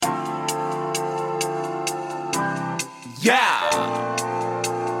Yeah.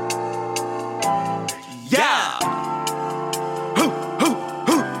 Yeah.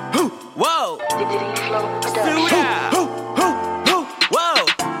 Whoa. Whoa.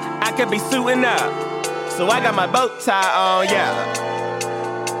 I could be suiting up, so I got my bow tie on, yeah.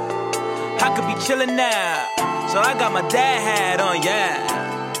 I could be chilling now, so I got my dad hat on,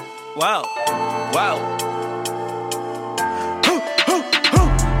 yeah. Whoa. Whoa.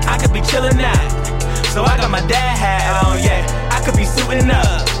 I could be chillin' now, so I got my dad hat on, yeah. I could be suiting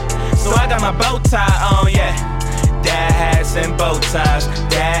up, so I got my bow tie on, yeah. Dad hats and bow ties,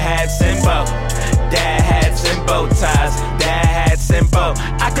 dad hats and bow, dad hats and bow ties, dad hats and bow.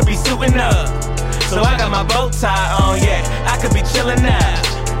 I could be suiting up, so I got my bow tie on, yeah. I could be chillin'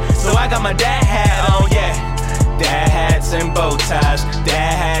 now, so I got my dad hat on, yeah. Dad hats and bow ties,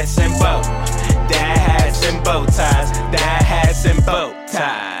 dad hats and bow, dad hats and bow ties, dad hats and bow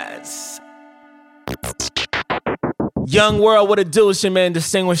ties. Young world, what it do? It's your man,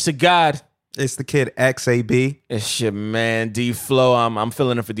 Distinguished to God. It's the kid XAB. It's your man, D-Flow. I'm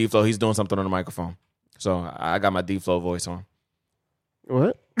filling in for D-Flow. He's doing something on the microphone. So I got my D-Flow voice on.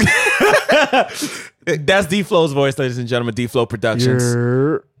 What? That's D-Flow's voice, ladies and gentlemen. D-Flow Productions.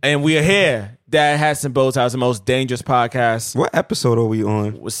 And we are here. Dad Hats and Bow Ties, the most dangerous podcast. What episode are we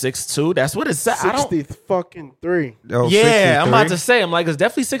on? Was 6'2"? That's what it said. 63. Oh, Yeah, 63? I'm about to say. I'm like, it's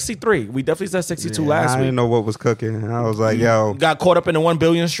definitely 63. We definitely said 62 last I week. didn't know what was cooking. I was like, yo. Got caught up in the 1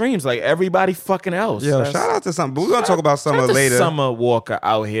 billion streams like everybody fucking else. Yo, shout out to something. But we're going to talk about Summer later. Summer Walker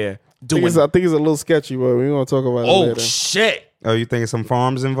out here doing. I think it's a little sketchy, but we're going to talk about it Oh, later. shit. Oh, you think some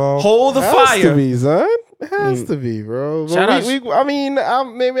farms involved? Hold the Has fire. to be, son. It has to be, bro. Shout out-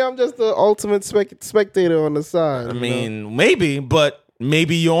 Maybe I'm just the ultimate spectator on the side. I mean, maybe, but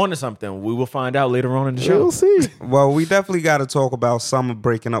maybe you're onto something. We will find out later on in the show. We'll see. Well, we definitely got to talk about Summer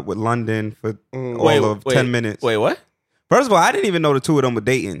breaking up with London for all of 10 minutes. Wait, what? First of all, I didn't even know the two of them were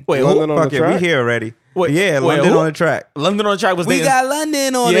dating. Wait, London who? on Fuck the it, we track? here already. Wait, yeah, wait, London who? on the track. London on the track was We dating. got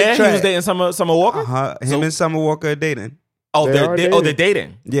London on the Yeah, track. he was dating Summer Walker. Him and Summer Walker are dating. Oh, They are they're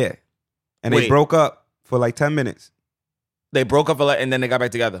dating. Yeah. And Wait. they broke up for like 10 minutes. They broke up and then they got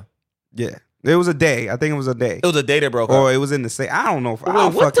back together. Yeah. It was a day. I think it was a day. It was a day they broke up. Or it was in the same. I don't know. I Wait,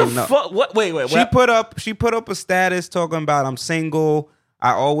 don't what the fucking know. fuck? What? Wait. She put up a status talking about I'm single.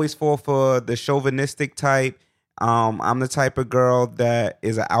 I always fall for the chauvinistic type. I'm the type of girl that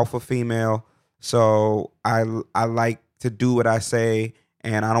is an alpha female. So I like to do what I say,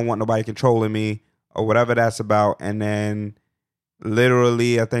 and I don't want nobody controlling me or whatever that's about. And then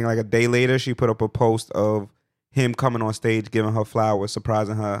literally, I think like a day later, she put up a post of him coming on stage, giving her flowers,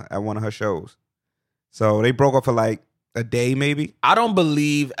 surprising her at one of her shows. So they broke up for like a day, maybe. I don't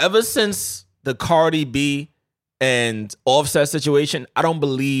believe, ever since the Cardi B and Offset situation, I don't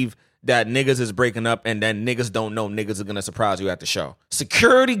believe that niggas is breaking up and then niggas don't know niggas are gonna surprise you at the show.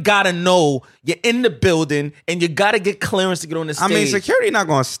 Security gotta know you're in the building and you gotta get clearance to get on the stage. I mean, security not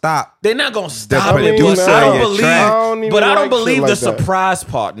gonna stop. They're not gonna stop The it, producer but I of don't your believe. track. But I don't like believe shit the like that. surprise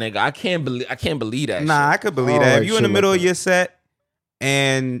part, nigga. I can't believe that. Nah, shit. I could believe I that. don't If like you in the shit middle like of your set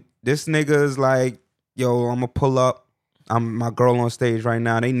and this nigga's like, yo, I'm gonna pull up. I'm my girl on stage right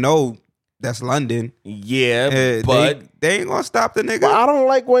now. They know that's London. Yeah, but they ain't gonna stop the nigga. But I don't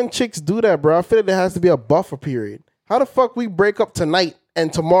like when chicks do that, bro. I feel like there has to be a buffer period. How the fuck we break up tonight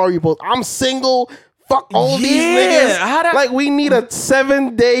and tomorrow you both, I'm single, fuck all these niggas. how that- Like we need a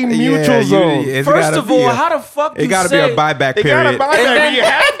 7-day mutual zone. first of all, how the fuck you it gotta say, be a buyback It period. gotta buy And back. then- You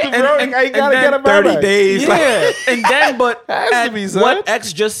have to, bro. and You gotta then get a 30 buyback. days. Yeah, and then but Has to be, son. what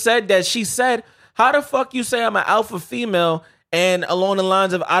X just said that she said, how the fuck you say I'm an alpha female and along the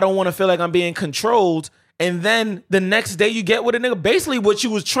lines of I don't want to feel like I'm being controlled, and then the next day you get with a nigga. Basically, what you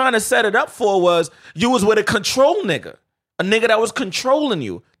was trying to set it up for was you was with a control nigga, a nigga that was controlling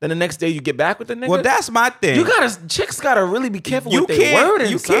you. Then the next day you get back with the nigga. Well, that's my thing. Chicks gotta really be careful you with their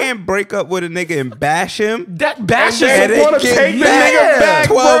wording. You son. can't break up with a nigga and bash him. That bash And is then wanna take the nigga back,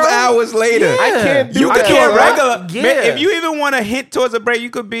 12 bro. hours later. Yeah. I can't do You that. can't son. regular. Man, if you even want to hint towards a break, you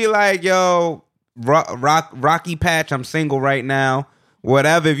could be like, yo, Rocky Patch, I'm single right now.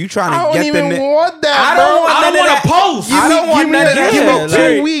 Whatever. If you trying I to don't get the even want that, I bro. don't want I none don't of want that. a post. I don't want none of that. Give me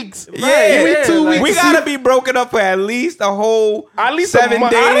Yeah, 2 weeks. Yeah, Give me 2 weeks. We gotta be broken up for at least a whole At least 7 a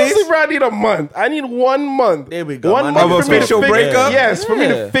month. days. Honestly, bro, I need a month. I need 1 month. There we go. 1 My month nigga. for me to Official figure- breakup? Yes, for me Yeah.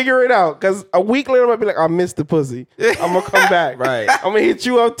 to figure it out. Because a week later, I might be like, I missed the pussy. I'm gonna come back. Right. I'm gonna hit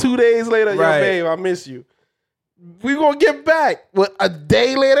you up 2 days later. Yo, Right. babe, I miss you. We gonna get back. What, a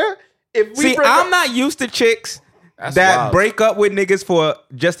day later? If we See, break I'm up- not used to chicks That's that wild. break up with niggas for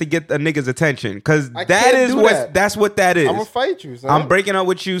just to get a nigga's attention. Cause I that can't is do what that. that's what that is. I'm gonna fight you, son. I'm breaking up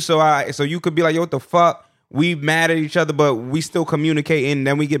with you so you could be like, yo, what the fuck? we mad at each other, but we still communicate, and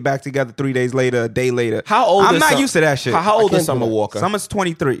then we get back together 3 days later, a day later. How old? I'm is not used to that shit. How old can't is do Summer that. Walker? Summer's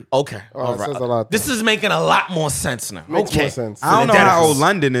 23. Okay, all that right. says a lot, This is making a lot more sense now. Makes okay, more sense. I don't know that how is- old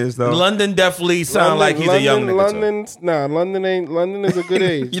London is though. London definitely sound like he's a young nigga. London is a good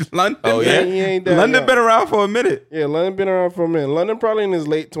age. London, Oh, yeah? He ain't that London young. been around for a minute. Yeah, London been around for a minute. London probably in his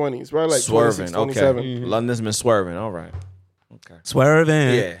late 20s, probably like Swerving. 26, Okay, 27. London's been swerving. All right. Okay.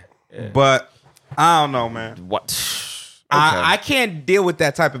 Swerving. Yeah. But I don't know, man. What? I can't deal with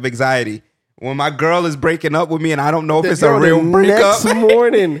that type of anxiety. When my girl is breaking up with me and I don't know if it's a Yo, real the breakup. Next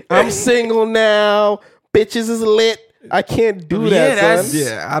morning, I'm single now. Bitches is lit. I can't do Yeah, that, son.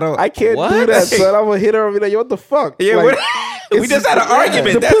 Yeah, I don't. I can't What? do that, son. I'm gonna hit her and be like, yo, what the fuck? Yeah, Like, we just had an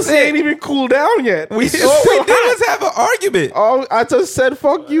argument. The That's pussy it. ain't even cooled down yet. We It's did still hot. just have an argument. Oh, I just said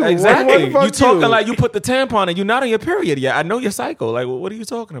fuck you. Exactly. What fuck You talking you? like you put the tampon and you're not on your period yet. I know your cycle. Like, what are you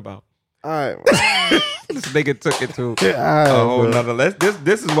talking about? All right. This nigga took it to All right, a whole bro. nother.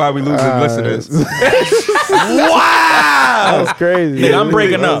 This is why we losing listeners. That Wow. was crazy. Nigga, I'm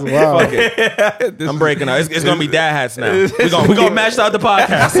breaking up. Wow. Fuck it. I'm breaking up. It's gonna be dad hats now. We gonna match out the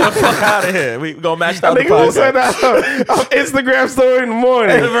podcast. Get the fuck out of here. We gonna match out the Nigga will say podcast. that on Instagram story in the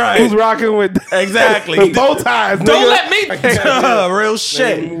morning. Right. Who's rocking with Exactly. bow ties? Don't nigga. let me. Real Nigga,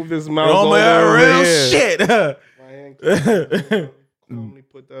 shit. move this mouse Oh over my over real here. shit. My hand only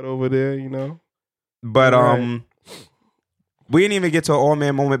put that over there, you know. But Right. we didn't even get to an all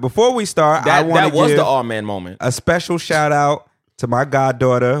man moment. Before we start, I That want that to was give the all man moment. a special shout out to my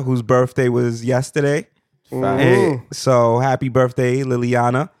goddaughter whose birthday was yesterday. And so happy birthday,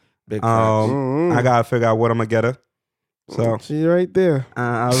 Liliana. Big I gotta figure out what I'm gonna get her. So She's right there.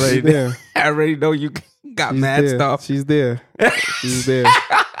 I She's already there. I already know you got She's mad there. stuff. She's there. She's there.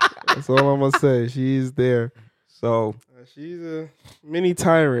 That's all I'm gonna say. She's there. So She's a mini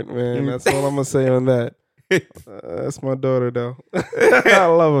tyrant, man. That's all I'm gonna say on that. That's my daughter, though. I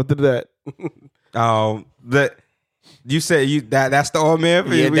love her to that. that you said that's the all man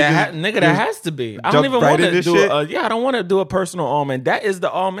for Yeah, you. nigga, that has to be. I don't jump even right want to into do. shit? I don't want to do a personal all man. That is the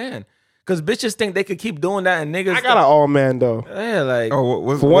all man. Because bitches think they could keep doing that, and niggas. I got an all man though. Yeah, like. Oh,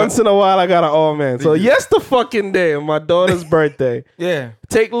 what, For once in a while, I got an all man. So yes, the fucking day of my daughter's birthday, Yeah.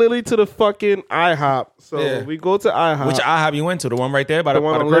 take Lily to the fucking IHOP. So Yeah. we go to IHOP. Which IHOP you went to? The one right there by the the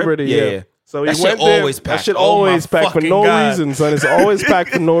one by on the crib? Liberty, yeah. So we That shit went there. always That packed. shit Oh my always packed for fucking no God. reason, son. It's always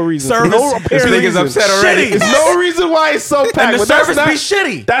packed for no reason. Service- no this apparent nigga's reason. upset already. There's no reason why it's so packed. And the but that's service not- be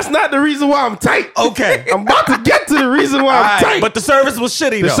shitty. That's not the reason why I'm tight. Okay. I'm about to get to the reason why I'm Alright, tight. but the service was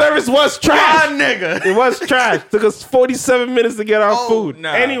shitty the though. service was trash. Ah, nigga. It was trash. Took us 47 minutes to get our food.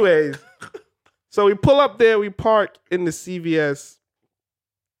 nah. Anyways, so we pull up there, we park in the CVS,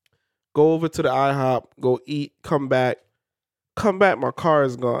 go over to the IHOP, go eat, come back. My car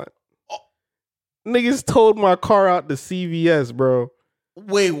is gone. Niggas towed my car out the CVS, bro.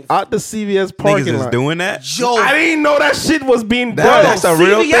 Wait, Out the CVS Niggas parking is lot. doing that. yo, I didn't know that shit was being That- done. that's a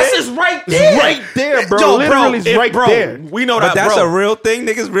real CVS thing? is right It's there. right there, bro. Yo, Literally, it's right bro, there. We know But that, that's bro. a real thing.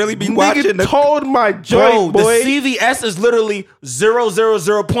 Niggas really be watching Nigga the towed my joint, Bro, boy. the CVS is literally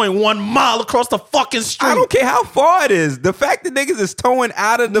 0.1 mile across the fucking street. I don't care how far it is. The fact that niggas is towing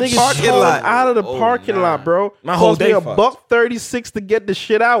out of the Niggas parking towing lot. out of the Oh, parking nah. lot, bro. My whole Cost me day a fucked. $1.36 to get the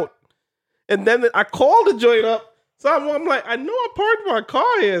shit out, and then I called the joint up. So I'm like, I know I parked my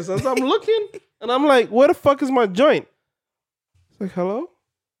car here. So I'm looking, and I'm like, where the fuck is my joint? It's like, hello?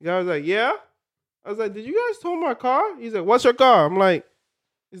 The guy was like, yeah. I was like, did you guys tow my car? He's like, what's your car? I'm like,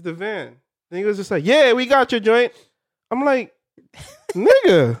 it's the van. Then he was just like, yeah, we got your joint. I'm like,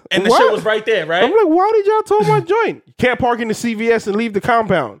 nigga. And the what? shit was right there, right? I'm like, why did y'all tow my joint? You can't park in the CVS and leave the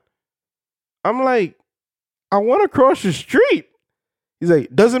compound. I'm like, I want to cross the street. He's like,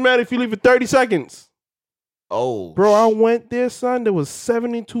 doesn't matter if you leave for 30 seconds. Oh, Bro, I went there, son. There was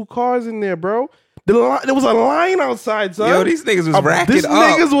 72 cars in there, bro. There was a line outside, son. Yo, these niggas was racking This up.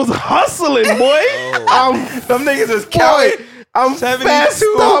 niggas was hustling, boy. Them niggas is Boy, counting. I'm 72. fast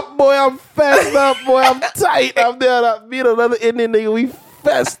up, boy. I'm fast up, boy. I'm tight. I'm there. I meet another Indian nigga. We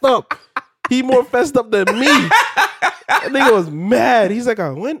fast up. He more fast up than me. That nigga was mad. He's like, I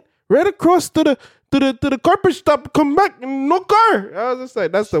went right across to the carpet stop, come back, no car. I was just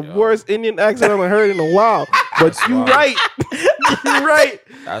like, that's the worst Indian accent I've heard in a while. But you right. You right.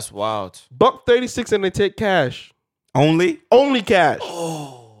 that's wild. $1.36 and they take cash. Only? Only cash.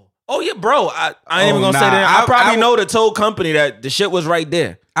 Oh, Oh yeah, bro. I ain't even gonna say nah. that. I probably I- know the tow company that the shit was right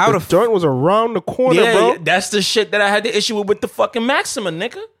there. I would The have. joint was around the corner, Yeah, bro. yeah, that's the shit that I had the issue with the fucking Maxima,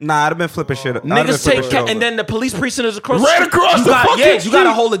 nigga. Nah, I'd have been flipping shit up. I'd have been Niggas take flipping ca- shit and over. then the police precinct is across Right the street. across you the got, fucking yeah, you gotta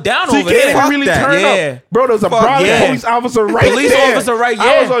street. hold it down So you over can't there. even really that. turn Yeah. up. Bro, there was a Fuck brown yeah. police officer right Police there. officer right, I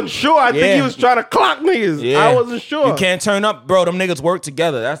yeah. was unsure. I think Yeah. he was trying to clock niggas. Yeah. I wasn't sure. You can't turn up, bro. Them niggas work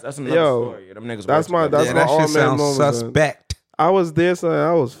together. That's another Yo, story. Yeah, them niggas that's work my- together. that's Yeah, my that all shit man sounds moment, man. suspect. I was there, son.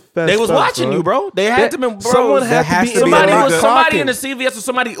 I was fed. They was watching you, bro. They had to be, bro. Someone There had has to be to be a somebody nigga was clocking. somebody in the CVS or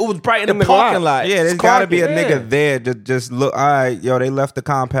somebody who was probably in In the the parking lot. lot. Yeah, there's got to be a Yeah. nigga there. Just look. All right, yo, they left the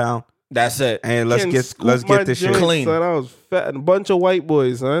compound, That's it. and let's Can't get scoop my this shit joint, clean. Son. I was fat and a bunch of white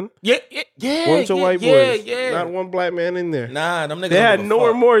boys, son. Yeah, yeah. Bunch of yeah, white yeah, boys. Yeah, Not one black man in there. Nah, them niggas They don't had give a no fuck.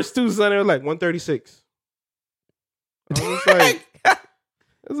 remorse too, son. They were like 136. I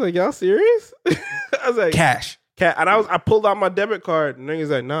was like, y'all serious? I was like, cash. and I pulled out my debit card, and niggas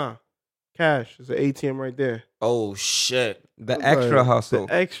like, nah, cash. There's an ATM right there. Oh shit. The I was extra like, hustle.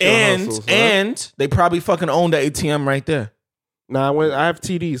 The extra And hustle, son. and they probably fucking own the ATM right there. Nah, I have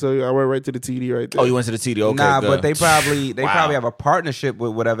TD, so I went right to the TD right there. Oh, you went to the TD. Okay, nah, good. but they probably Wow. have a partnership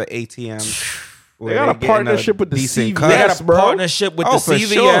with whatever ATM. They got a partnership with the decent CVS, cut. They got a bro. partnership with Oh, the for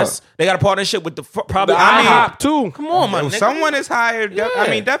CVS. sure. They got a partnership with the probably I IHOP. hop too. Come on, man. If someone is hired. Yeah. I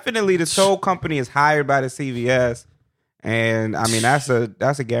mean, definitely the toll company is hired by the CVS, and I mean that's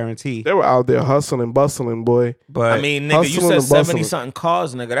a guarantee. They were out there hustling, bustling, boy. But I mean, nigga, you hustling said and bustling. 70 something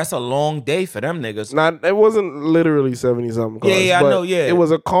cars, nigga. That's a long day for them niggas. Not, it wasn't literally 70 something cars. Yeah, I but know, yeah. It was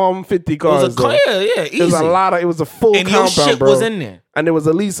a calm 50 It cars. was a car, though. yeah, It was easy. a lot of. It was a full And your compound, shit bro. was in there. And there was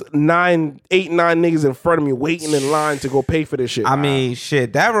at least 8, 9 niggas in front of me waiting in line to go pay for this shit. I mean,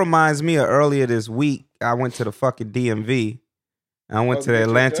 shit. That reminds me of earlier this week. I went to the fucking DMV. I went to the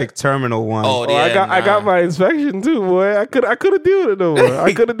Atlantic Terminal one. Oh, Oh, yeah, I got my inspection too, boy. I could have deal with it though.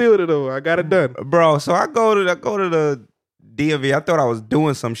 I could have deal with it though. I got it done. Bro, so I go to the DMV. I thought I was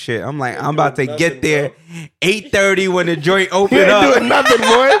doing some shit. I'm like, I'm about to get there 8:30 when the joint You open ain't up. doing nothing,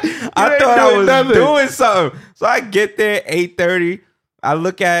 boy. I thought I was doing something. So I get there 8:30. I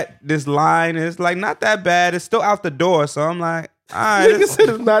look at this line and it's like not that bad. It's still out the door. So I'm like, all right. Nigga said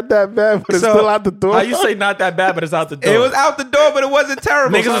it's not that bad, but it's So, still out the door. How you say not that bad, but it's out the door? It was out the door, but it wasn't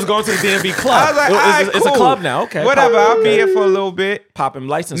terrible. Niggas So was going to the DMV club. I was like, all right, it's a cool. club now. Okay. Whatever. Pop- I'll be here for a little bit. Popping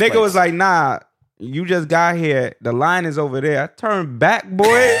license Nigga plates. was like, nah, you just got here. The line is over there. I turned back,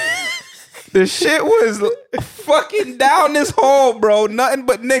 boy. The shit was fucking down this hole, bro. Nothing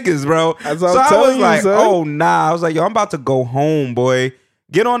but niggas, bro. That's So what I'm I was telling you, like, son. oh, nah. I was like, yo, I'm about to go home, boy.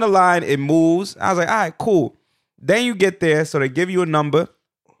 Get on the line. It moves. I was like, all right, cool. Then you get there. So they give you a number.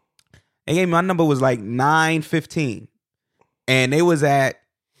 They gave me, my number was like 9:15. And they was at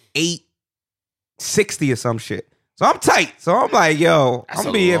 8:60 or some shit. So I'm tight. So I'm like, yo, That's I'm a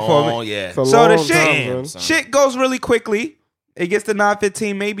gonna be here for a minute. long- Yeah. It's a So the long shit- time, Damn, son. son. Shit goes really quickly. It gets to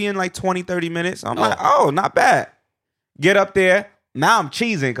 9:15, maybe in like 20, 30 minutes. I'm like, oh, not bad. Get up there. Now I'm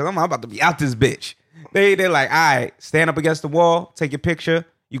cheesing because I'm about to be out this bitch. They're like, all right, stand up against the wall, take your picture.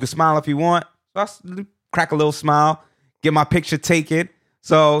 You can smile if you want. So I crack a little smile, get my picture taken.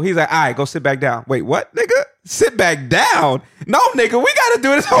 So he's like, all right, go sit back down. Wait, what, nigga? Sit back down? No, nigga, we got to do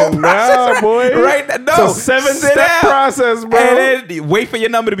this whole Nah, process boy. right now. No, It's a 7-step step. process, bro. And then wait for your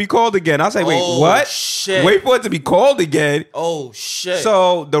number to be called again. I was like, wait, Oh, what? shit. Wait for it to be called again. Oh, shit.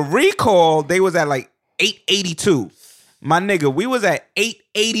 So the recall, they was at like 882. My nigga, we was at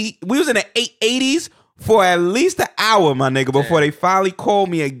 880. We was in the 880s for at least an hour, my nigga, before they finally called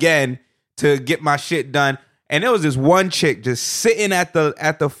me again to get my shit done. And there was this one chick just sitting at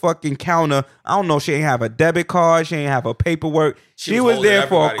the fucking counter. I don't know. She ain't have a debit card. She ain't have her paperwork. She was was there holding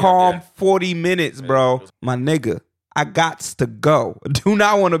for a everybody up calm there. 40 minutes, bro. My nigga, I gots to go. Do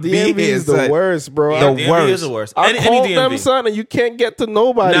not want to be DMV here. is the son. worst, bro. The DMV worst. is the worst. I Any called DMV. them, son, and you can't get to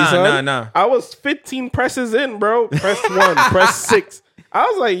nobody, Nah, son. nah. I was 15 presses in, bro. Press 1, press 6. I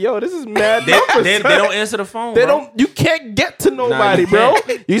was like, yo, this is mad numbers, They son. don't answer the phone. They bro. don't. You can't get to nobody, you bro.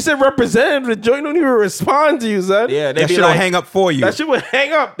 can't. You said representative. The joint don't even respond to you, son. Yeah, they That be shit like, will hang up for you. That shit would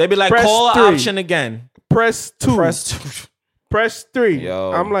hang up. they be like, Press call 3. option again. Press 2. Press 3.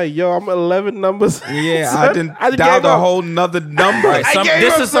 Yo. I'm like, yo, I'm 11 numbers. Yeah, son. I didn't just dial gave a up. whole nother number. Right, I gave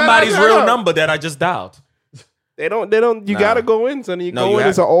this up, is son. somebody's I gave real up. number that I just dialed. They don't. You Nah. gotta go in, son. You No, go you in. have-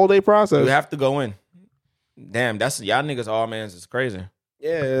 It's an all day process. You have to go in. Damn, that's y'all niggas. All mans is crazy.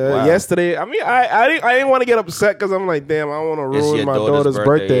 Yeah, Wow. yesterday. I mean, I didn't want to get upset because I'm like, damn, I don't want to It's ruin your my daughter's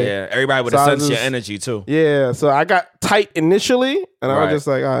birthday. Yeah, everybody would So I have was sensed your just- energy too. Yeah, so I got tight initially, and I Right. was just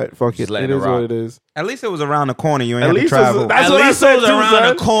like, all right, fuck Just it. letting It it is rock. what it is. At least it was around the corner. You ain't At have to least it was- travel. that's At what I least said it was too, around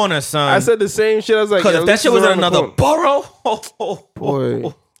son. the corner, son. I said the same shit. I was like, because at if that least shit was it's in around the another corner. borough,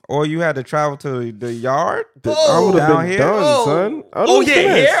 Boy, or you had to travel to the yard. I would have down been here? done, son. Oh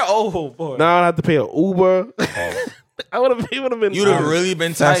yeah, here. Oh boy. Now I'd have to pay an Uber. I would have been. You'd have really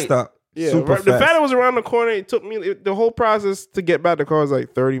been tight. Fessed up. Yeah, Super right. The fast. fact it was around the corner, it took me the whole process to get back to the car was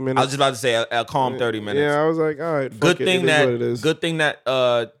like 30 minutes. I was just about to say a calm 30 minutes. Yeah, I was like, all right. Good fuck thing it is what it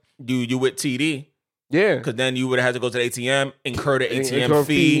is. you with TD, Yeah, because then you would have had to go to the ATM, incur the ATM Incur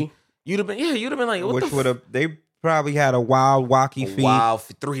fee. fee. You'd have been like, what Which the would have they probably had a wild walkie fee. Wow,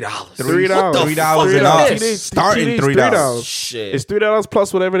 for $3. $3. $3 and up. Starting $3. Shit. It's $3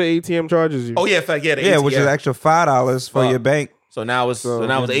 plus whatever the ATM charges you. Oh yeah, fact, yeah, the Yeah, ATM. which is extra $5 for Fuck. your bank. So now it's So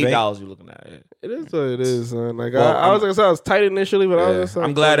 $8 you're looking at. Yeah. It is what it is, son. Like Well, I was like, I was tight initially, but I was just like,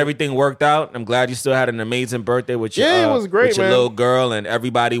 I'm glad everything worked out. I'm glad you still had an amazing birthday with your Yeah, it was great, with your man. little girl, and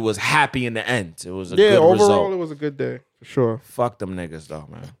everybody was happy in the end. It was a yeah. good Overall, result. it was a good day for sure. Fuck them niggas though,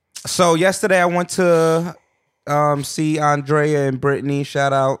 man. So yesterday I went to see Andrea and Brittany.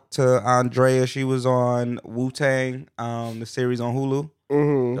 Shout out to Andrea. She was on Wu-Tang, the series on Hulu.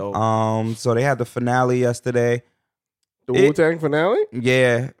 Mm-hmm. Dope. So they had the finale yesterday. The Wu-Tang finale.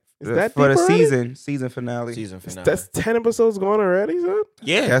 Yeah. Is that for the deep already? season finale. Season finale. That's 10 episodes gone already, son.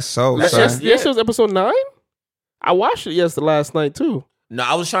 yeah. Guess so, Yes, son. yes, it was episode 9. I watched it last night too. No,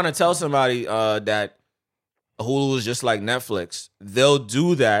 I was trying to tell somebody that Hulu is just like Netflix. They'll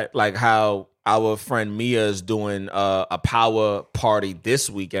do that, like how our friend Mia is doing a power party this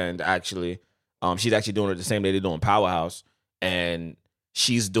weekend. Actually, she's actually doing it the same day they're doing Powerhouse, and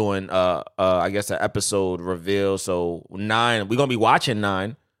she's doing I guess an episode reveal. So 9, we're gonna be watching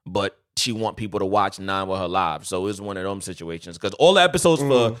 9, but she want people to watch 9 with her live. So it's one of them situations because all the episodes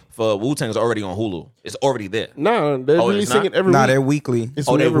for Wu-Tang is already on Hulu. It's already there. No, they're Oh, it's releasing not? it every Nah, week. they're weekly. It's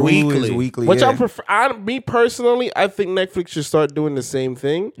Oh, they're every weekly. Hulu is weekly. Which yeah. I prefer. Me personally, I think Netflix should start doing the same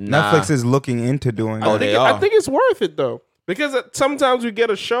thing. Nah. Netflix is looking into doing Oh, that. they I are. think it's worth it though, because sometimes we get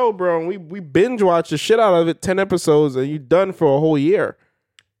a show, bro, and we binge watch the shit out of it, 10 episodes, and you done for a whole year.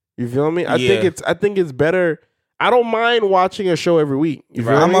 You feel me? I think it's better. I don't mind watching a show every week. You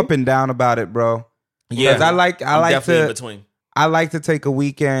feel I'm me? up and down about it, bro. Yeah, 'Cause I like I'm definitely in to between. I like to take a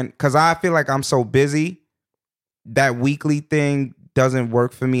weekend because I feel like I'm so busy. That weekly thing doesn't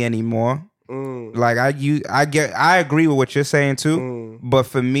work for me anymore. Like I agree with what you're saying too. But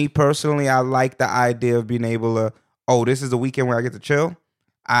for me personally, I like the idea of being able to, this is the weekend where I get to chill.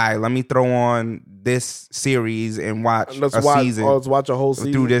 All right, let me throw on this series and watch Let's a season watch a whole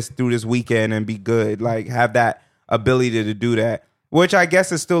season through this weekend and be good. Like have that ability to do that. Which I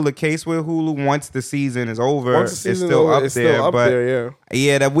guess is still the case with Hulu. Once the season is over, Once the it's season's still over, up it's there. still up but there,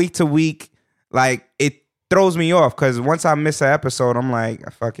 yeah, that week to week, like it throws me off because once I miss an episode, I'm like,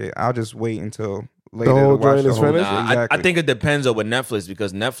 fuck it, I'll just wait until later whole to watch joint the is whole finished? thing. Nah, Exactly. I think it depends on with Netflix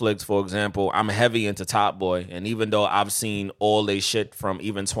because Netflix, for example, I'm heavy into Top Boy, and even though I've seen all they shit from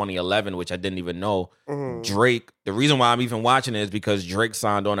even 2011, which I didn't even know, Drake. The reason why I'm even watching it is because Drake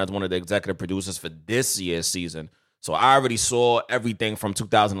signed on as one of the executive producers for this year's season. So I already saw everything from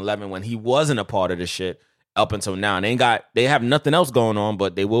 2011 when he wasn't a part of the shit up until now. And they have nothing else going on,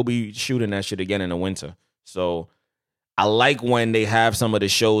 but they will be shooting that shit again in the winter. So I like when they have some of the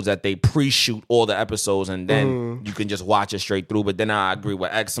shows that they pre-shoot all the episodes and then you can just watch it straight through. But then I agree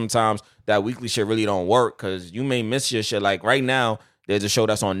with X. Sometimes that weekly shit really don't work because you may miss your shit. Like right now, there's a show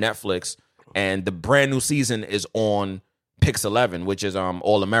that's on Netflix and the brand new season is on Pix 11, which is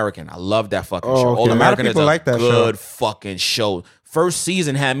All American. I love that fucking show. okay. All A lot of American is people a like that good fucking show. First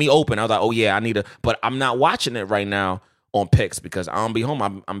season had me open. I was like, oh yeah, I need to, but I'm not watching it right now on Pix because I don't be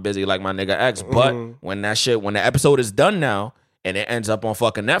home. I'm busy like my nigga X. But when the episode is done now and it ends up on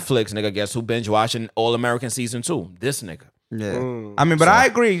fucking Netflix, nigga, guess who binge watching All American season 2? This nigga. Yeah, I mean, but I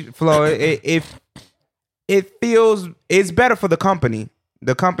agree, Flo. It feels it's better for the company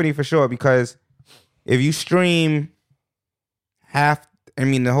for sure because if you stream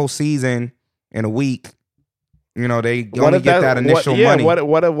the whole season in a week, you know they only get that initial money.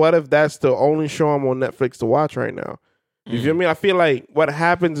 What if that's the only show I'm on Netflix to watch right now? You feel me? I feel like what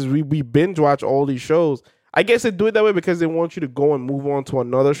happens is we binge watch all these shows. I guess they do it that way because they want you to go and move on to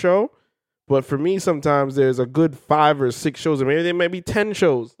another show. But for me, sometimes there's a good 5 or 6 shows, or maybe there may be 10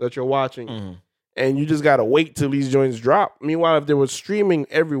 shows that you're watching, and you just gotta wait till these joints drop. Meanwhile, if they were streaming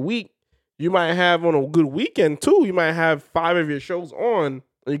every week, you might have on a good weekend too. You might have 5 of your shows on,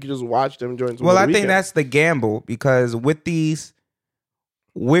 and you can just watch them joints. Well, I think that's the gamble because with these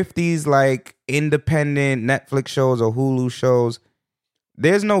like independent Netflix shows or Hulu shows,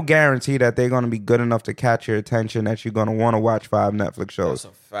 there's no guarantee that they're going to be good enough to catch your attention that you're going to want to watch 5 Netflix shows.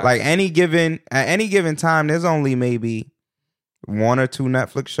 That's a fact. Like at any given time, there's only maybe 1 or 2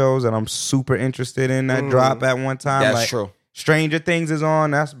 Netflix shows that I'm super interested in that drop at one time. That's like, true. Stranger Things is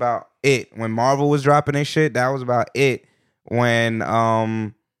on, that's about it. When Marvel was dropping their shit, that was about it. When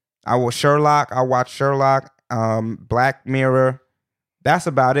I watched Sherlock, Black Mirror. That's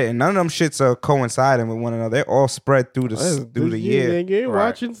about it. And none of them shits are coinciding with one another. They're all spread through the year. You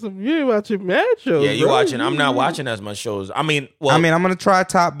watching mad shows. Yeah, you bro. watching. I'm not watching as much shows. I mean, I'm gonna try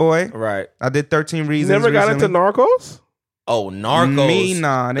Top Boy. right. I did 13 You Reasons. never got recently. into Narcos? Oh, Narcos. Me,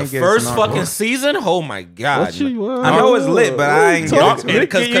 nah, I the didn't get into first Narcos. fucking season. Oh my god. I know it's lit, but I ain't get talking.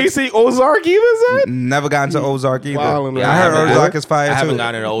 into it. You ain't see Ozark either, son? Never got into Ozark either. Wildin' Yeah, I heard haven't- Ozark is fire I haven't too.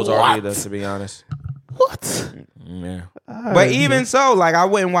 gotten into Ozark What? either, to be honest. What? Yeah. But even so, like I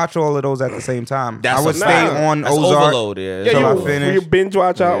wouldn't watch all of those at the same time. That's I would a stay fact. on That's Ozark. overload. Yeah. Yeah, Till I you finish. binge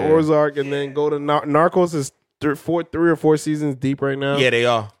watch out Yeah. Ozark and then go to Narcos is 3 or 4 seasons deep right now. Yeah, they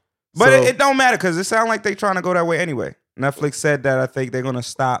are. But So- it don't matter because it sounds like they trying to go that way anyway. Netflix said that I think they're gonna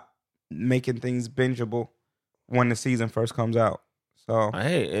stop making things bingeable when the season first comes out. So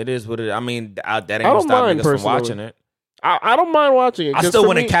Hey, it is what it is. I mean, that ain't don't gonna stop mind niggas from personally. watching it. I don't mind watching it. I 'cause still for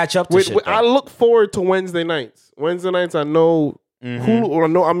want to me, catch up to shit. I though. look forward to Wednesday nights. Wednesday nights, I know mhm. Hulu. Or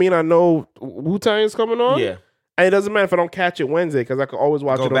I know Wu-Tang is coming on. Yeah. And it doesn't matter if I don't catch it Wednesday because I can always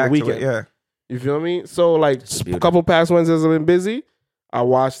watch go it on the back to weekend. it. Yeah. You feel me? So like a beautiful. couple past Wednesdays I've been busy. I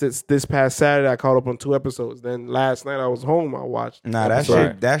watched it this past Saturday. I caught up on 2 episodes. Then last night I was home. I watched. Nah, that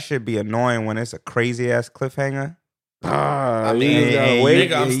episode. shit should be annoying when it's a crazy ass cliffhanger. I you mean, gotta wait.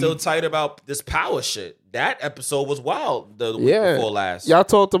 nigga, I'm still tight about this power shit. That episode was wild. The week Yeah. before last. Y'all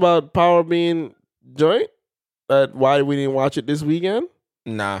talked about Power being joint. Why we didn't watch it this weekend?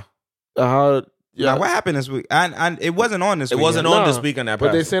 Nah, How? Yeah. Now, what happened this week? It wasn't on this it weekend. wasn't on Nah, this weekend. That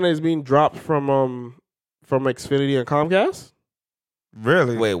But they passed. saying it's being dropped from Xfinity and Comcast.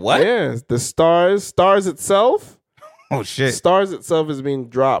 Really? Wait, what? Yeah, the Stars itself. Oh, shit. Stars itself is being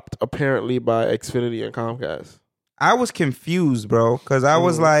dropped apparently by Xfinity and Comcast. I was confused, bro, because I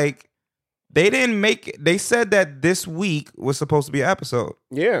was like, they said that this week was supposed to be an episode.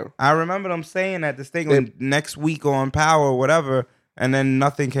 Yeah. I remember them saying that this thing was next week on Power or whatever, and then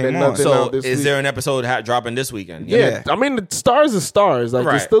nothing came Then on. nothing. So out this is week. there an episode dropping this weekend? Yeah. I mean, the Stars is Stars. Like,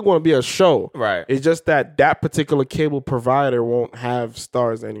 Right. it's still going to be a show. Right. It's just that particular cable provider won't have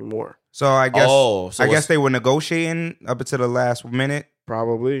Stars anymore. So I guess So I guess what's- they were negotiating up until the last minute,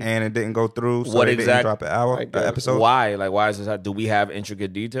 Probably. and it didn't go through. So What they exact- didn't drop I guess. episode. Why? Like, why is this? Do we have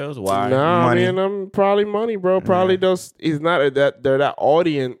intricate details? Why? Nah, Money. I mean, probably money, bro. Probably those. It's not that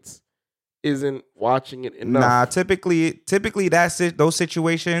audience isn't watching it enough. Nah, typically those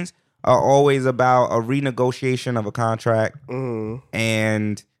situations are always about a renegotiation of a contract,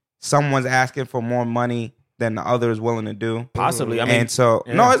 and someone's asking for more money than the other is willing to do. Possibly. I mean, And so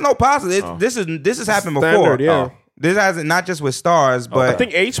yeah. no, it's no positive. Oh. This has happened Standard, before. yeah. This hasn't not just with Stars, but I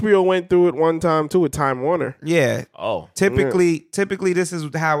think HBO went through it one time too with Time Warner. yeah. oh, Typically this is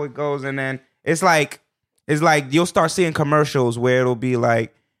how it goes, and then it's like you'll start seeing commercials where it'll be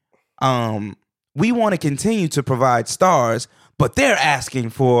like, we want to continue to provide Stars, but they're asking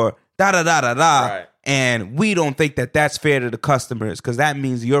for da da da da da, Right. and we don't think that that's fair to the customers because that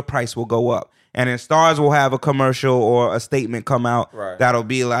means your price will go up. And then Stars will have a commercial or a statement come out Right. that'll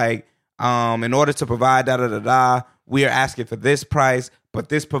be like, in order to provide da da da da, we are asking for this price, but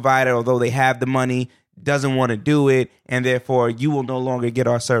this provider, although they have the money, doesn't want to do it, and therefore you will no longer get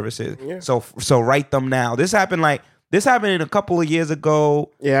our services. Yeah. So write them now. This happened a couple of years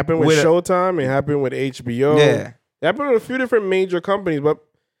ago. It happened with With a- Showtime. It happened with HBO. Yeah. It happened with a few different major companies, but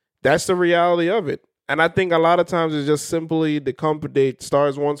that's the reality of it. And I think a lot of times it's just simply the company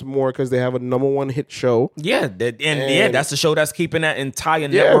Stars wants more because they have a #1 hit show. yeah. And- That's the show that's keeping that entire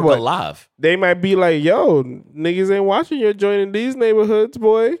Yeah, network but- alive. They might be like, "Yo, niggas ain't watching. You're joining these neighborhoods,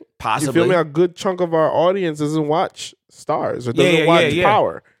 boy." Possibly. You feel me? A good chunk of our audience doesn't watch Stars or doesn't Yeah, watch yeah.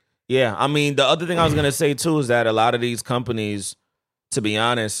 Power. Yeah, I mean, the other thing I was gonna say too is that a lot of these companies, to be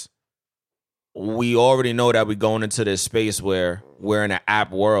honest, we already know that we're going into this space where we're in an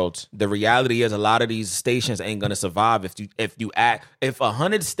app world. The reality is, a lot of these stations ain't gonna survive if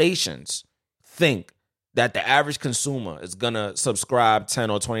 100 stations think that the average consumer is gonna subscribe $10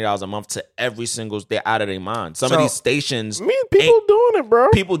 or $20 a month to every single. They're out of their mind. Some of So- these stations, I mean, people doing it, bro.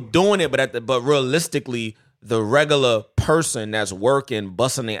 people doing it, but realistically, the regular person that's working,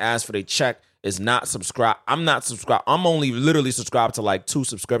 busting their ass for their check is not subscribed. I'm not subscribed. I'm only literally subscribed to like 2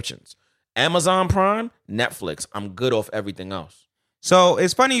 subscriptions: Amazon Prime, Netflix. I'm good off everything else. So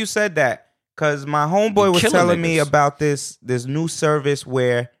it's funny you said that because my homeboy You was killing telling me niggas. about this new service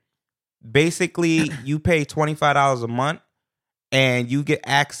where basically you pay $25 a month and you get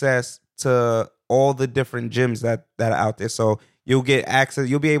access to all the different gyms that are out there. So you'll get access.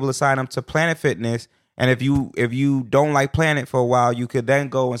 You'll be able to sign up to Planet Fitness, And if you don't like Planet for a while, you could then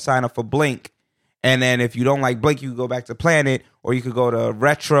go and sign up for Blink. And then if you don't like Blink, you can go back to Planet, or you could go to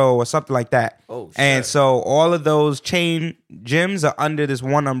Retro or something like that. Oh, shit. And so all of those chain gyms are under this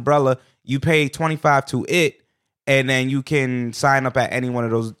one umbrella. You pay $25 to it, and then you can sign up at any one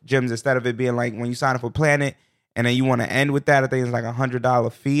of those gyms instead of it being like when you sign up for Planet and then you want to end with that. I think it's like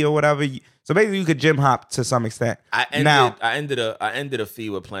 $100 fee or whatever. So basically, you could gym hop to some extent. I ended a fee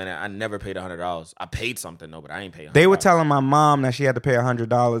with Planet. I never paid $100. I paid something though, but I ain't paid $100. They were telling my mom that she had to pay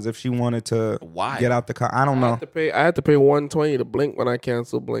 $100 if she wanted to get out the car. I don't know. I had to pay $120 to Blink when I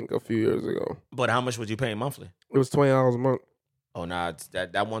canceled Blink a few years ago. But how much was you paying monthly? It was $20 a month. Oh nah, it's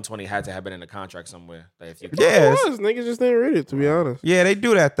that 120 had to have been in the contract somewhere. Like if you Yeah. It was. Niggas just didn't read it, to be honest. Yeah, they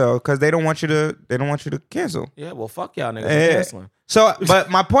do that though because they don't want you to cancel. Yeah, well, fuck y'all niggas. Yeah. Canceling. So, but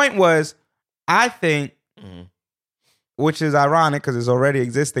my point was, I think, Mhm. which is ironic because it's already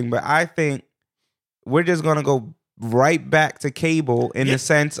existing, but I think we're just gonna go right back to cable in Yeah. the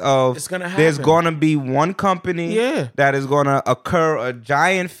sense of It's gonna there's happen. gonna be one company Yeah. that is gonna occur a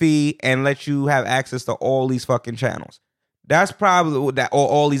giant fee and let you have access to all these fucking channels. That's probably that, or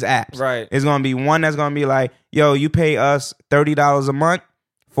all these apps. Right. It's gonna be one that's gonna be like, yo, you pay us $30 a month,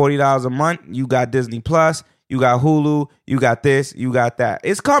 $40 a month. You got Disney Plus, you got Hulu, you got this, you got that.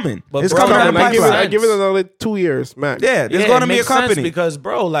 It's coming. But It's bro, coming that in the makes pipeline. I give it another 2 years, max. Yeah, there's Yeah, gonna it be a makes sense company. because,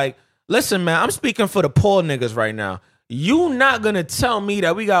 bro, like, listen, man, I'm speaking for the poor niggas right now. You not gonna tell me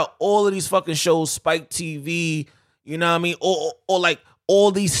that we got all of these fucking shows, Spike TV, you know what I mean, or like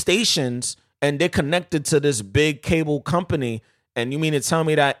all these stations, and they're connected to this big cable company. And you mean to tell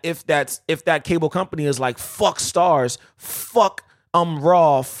me that if that cable company is like fuck Stars, fuck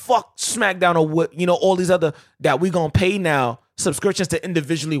Raw, fuck SmackDown, or what, you know, all these other that we gonna pay now subscriptions to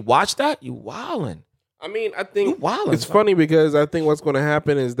individually watch that? You wildin'. I mean, I You think wildin'. it's funny because I think what's going to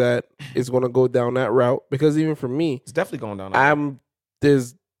happen is that it's going to go down that route. Because even for me, It's definitely going down.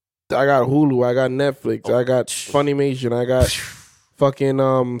 I got Hulu, I got Netflix, I got Funimation, I got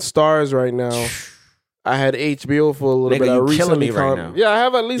fucking Stars right now. I had HBO for a little Nigga, bit. I you killing recently me right now. Yeah, I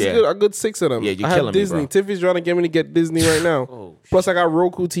have at least Yeah. a good 6 of them. Yeah, you I have killing me, Disney. bro. Tiffany's trying to get me to get Disney right now. Oh, Plus, I got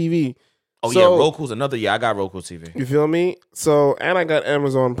Roku TV. Oh So- yeah, Roku's another. Yeah, I got Roku TV. You feel me? So, and I got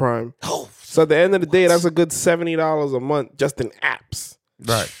Amazon Prime. Oh, So at the end of the day, that's a good $70 a month just in apps.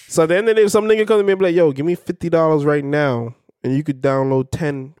 Right. So at the end of the day, if some nigga comes to me and be like, yo, give me $50 right now, and you could download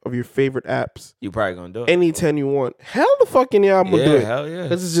 10 of your favorite apps, you probably gonna do it. any 10 you want. Hell the fucking yeah, I'm gonna do it. Hell yeah.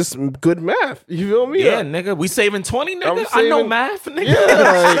 This is just good math. You feel me? Yeah, nigga, we saving 20, nigga. I'm I know saving- math, nigga. Yeah,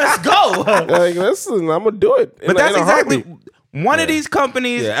 like- Let's go. Like, listen, I'm gonna do it. But that's in a exactly heartbeat. one of these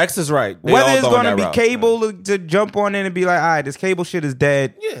companies. Yeah, X is right. They Whether all it's going going to that be route, cable man. to jump on in and be like, all right, this cable shit is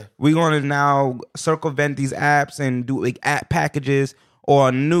dead. Yeah. We're going to now circumvent these apps and do like app packages, or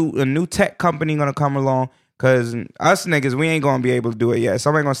a new tech company going to come along. Because us niggas, we ain't going to be able to do it yet.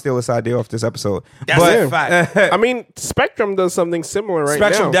 Somebody going to steal this idea off this episode. That's a fact. I mean, Spectrum does something similar right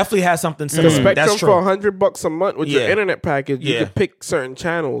Spectrum now. definitely has something The similar. Spectrum That's true. for $100 a month with your Yeah. internet package, you Yeah. could pick certain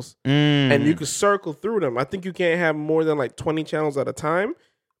channels Mm. and you could circle through them. I think you can't have more than like 20 channels at a time,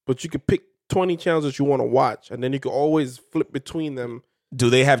 but you could pick 20 channels that you want to watch, and then you could always flip between them. Do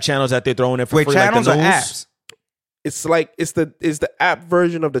they have channels that they're throwing in for Wait, free? channels like or the news? apps? It's like it's the app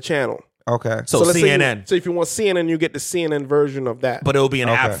version of the channel. Okay. So let's say CNN, so if you want CNN, you get the CNN version of that. but it'll be an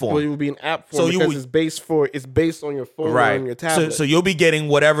Okay. app Well, form. it would be an app So form you because would- it's based on your phone or Right. on your tablet. So you'll be getting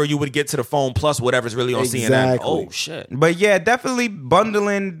whatever you would get to the phone plus whatever's really on CNN. Exactly. Oh shit. But yeah, definitely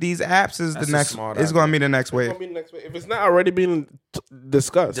bundling these apps is That's the a next. smart It's idea. going to be the next It's wave. gonna be the next way. If it's not already being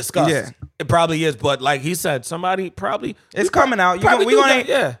discussed, Discussed. Yeah. It probably is, but like he said, somebody probably It's coming out. probably We do gonna that,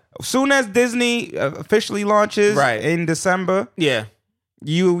 yeah. soon as Disney officially launches Right. in December, Yeah.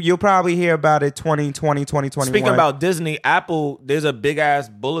 you'll probably hear about it 2020, 2021. Speaking about Disney, Apple, there's a big ass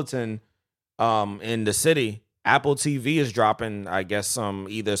bulletin in the city. Apple TV is dropping, I guess, some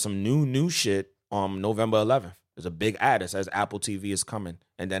new shit on November 11th. There's a big ad that says Apple TV is coming,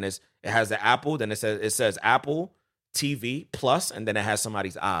 and then it has the Apple, then it says Apple TV Plus, and then it has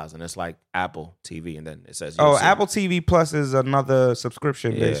somebody's eyes, and it's like Apple TV, and then it says Oh, you'll see. Apple TV Plus is another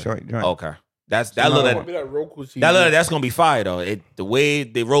subscription based Yeah. joint. Okay, that's another look it's at gonna be that Roku TV. that's gonna be fire though. The way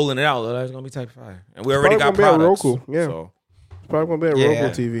they rolling it out, that's gonna be type fire, and we already got probably gonna be on products. Roku, yeah. So. It's probably gonna be a Yeah.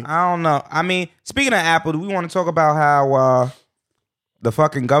 Roku TV. I don't know. I mean, speaking of Apple, do we want to talk about how the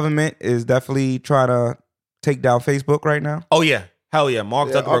fucking government is definitely trying to take down Facebook right now? Oh yeah, hell yeah. Mark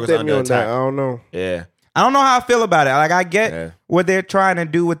Yeah, Zuckerberg is update me under on that. I attack. don't know. Yeah, I don't know how I feel about it. Like, I get Yeah. what they're trying to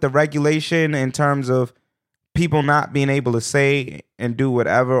do with the regulation in terms of people not being able to say and do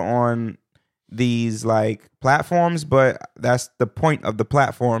whatever on these like platforms, but that's the point of the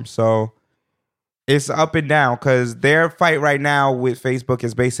platform. So It's up and down because their fight right now with Facebook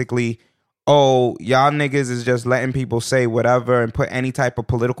is basically, oh, y'all niggas is just letting people say whatever and put any type of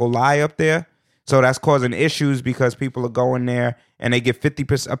political lie up there. So that's causing issues because people are going there and they get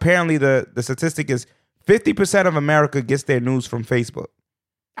 50%. Apparently, the statistic is 50% of America gets their news from Facebook.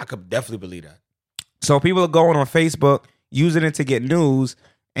 I could definitely believe that. So people are going on Facebook, using it to get news.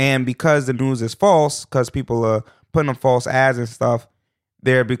 And because the news is false, because people are putting up false ads and stuff,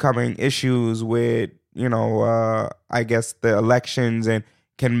 they're becoming issues with, I guess the elections, and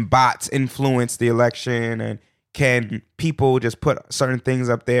can bots influence the election, and can people just put certain things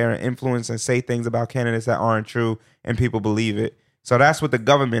up there and influence and say things about candidates that aren't true and people believe it. So that's what the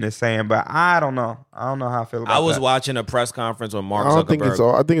government is saying, but I don't know. I don't know how I feel about that. I was watching a press conference with Mark I Zuckerberg.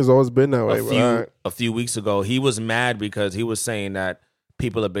 think it's always been that way. A few weeks ago, he was mad because he was saying that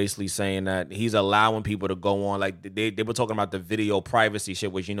people are basically saying that he's allowing people to go on. Like they were talking about the video privacy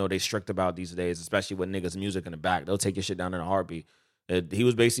shit, which they strict about these days, especially with niggas' music in the back. They'll take your shit down in a heartbeat. He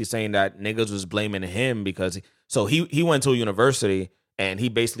was basically saying that niggas was blaming him because he went to a university and he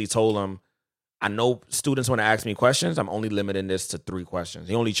basically told them, I know students want to ask me questions. I'm only limiting this to 3 questions.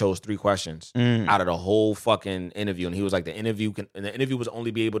 He only chose 3 questions out of the whole fucking interview. And he was like, the interview was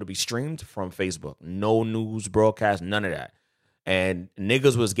only be able to be streamed from Facebook. No news broadcast, none of that. And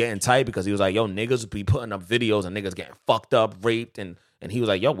niggas was getting tight because he was like, yo, niggas be putting up videos and niggas getting fucked up, raped. And he was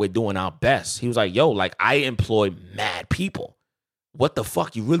like, yo, we're doing our best. He was like, yo, like I employ mad people. What the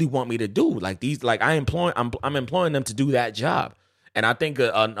fuck you really want me to do? Like I'm employing them to do that job. And I think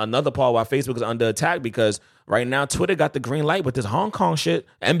another part why Facebook is under attack because right now Twitter got the green light with this Hong Kong shit.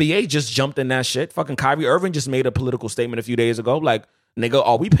 NBA just jumped in that shit. Fucking Kyrie Irving just made a political statement a few days ago. Like, nigga,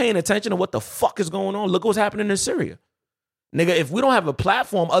 are we paying attention to what the fuck is going on? Look what's happening in Syria. Nigga, if we don't have a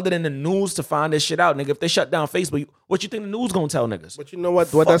platform other than the news to find this shit out, nigga, if they shut down Facebook, what you think the news gonna tell niggas? But you know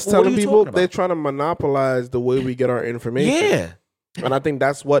what that's telling people? They're trying to monopolize the way we get our information. Yeah. And I think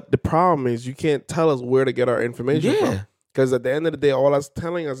that's what the problem is. You can't tell us where to get our information from. Because at the end of the day, all that's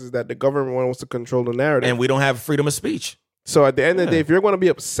telling us is that the government wants to control the narrative. And we don't have freedom of speech. So at the end of the day, if you're going to be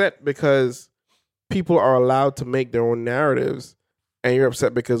upset because people are allowed to make their own narratives and you're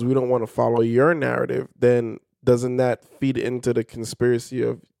upset because we don't want to follow your narrative, then doesn't that feed into the conspiracy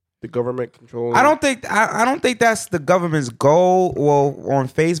of the government controlling? I don't think that's the government's goal, well, on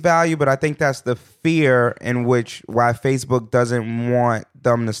face value, but I think that's the fear in which why Facebook doesn't want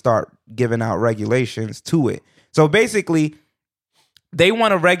them to start giving out regulations to it. So basically, they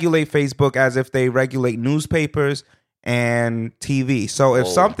want to regulate Facebook as if they regulate newspapers and TV. So if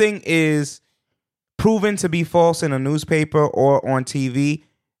something is proven to be false in a newspaper or on TV,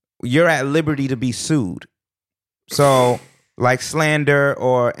 you're at liberty to be sued. So like slander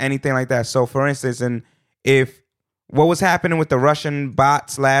or anything like that. So for instance, and if what was happening with the Russian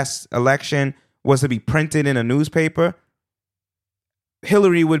bots last election was to be printed in a newspaper,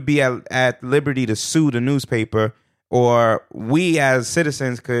 Hillary would be at liberty to sue the newspaper, or we as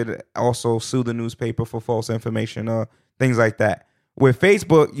citizens could also sue the newspaper for false information or things like that. With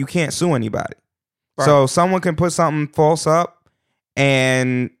Facebook, you can't sue anybody. Right. So someone can put something false up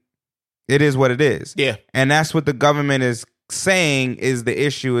and it is what it is. Yeah. And that's what the government is saying is the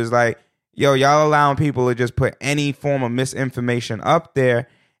issue is like, yo, y'all allowing people to just put any form of misinformation up there.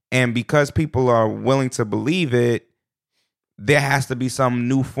 And because people are willing to believe it, there has to be some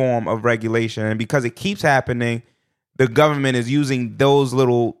new form of regulation. And because it keeps happening, the government is using those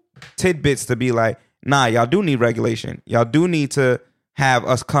little tidbits to be like, nah, y'all do need regulation. Y'all do need to have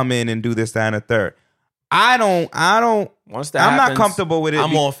us come in and do this, that, and the third. I don't. Once that I'm happens, not comfortable with it.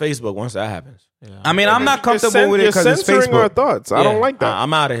 I'm on Facebook once that happens. Yeah, I mean, I'm not comfortable with it because it's censoring our Facebook. thoughts. I don't like that.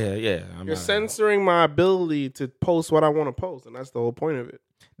 I'm out of here. Yeah. You're censoring my ability to post what I want to post. And that's the whole point of it.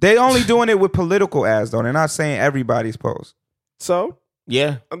 They're only doing it with political ads, though. They're not saying everybody's post. So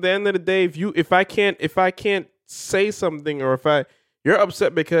yeah, at the end of the day, if I can't say something, or you're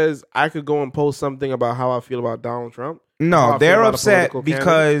upset because I could go and post something about how I feel about Donald Trump. No, they're upset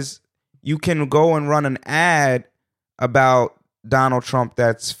because you can go and run an ad about Donald Trump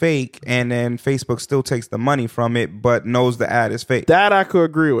that's fake, and then Facebook still takes the money from it, but knows the ad is fake. That I could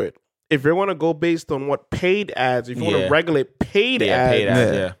agree with. If you want to go based on what paid ads, if you want to regulate paid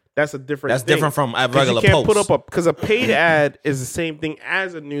ads, that's a different. That's thing. different from a regular post. You can't post. put up because a paid ad is the same thing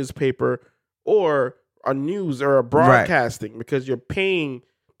as a newspaper or a news or a broadcasting, because you're paying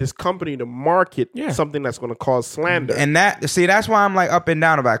this company to market something that's going to cause slander. And that's why I'm like up and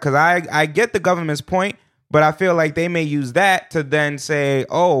down about it, because I get the government's point, but I feel like they may use that to then say,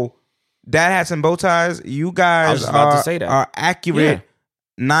 oh, Dad Hats and Bow Ties, you guys are accurate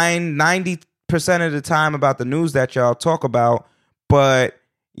 90% of the time about the news that y'all talk about, but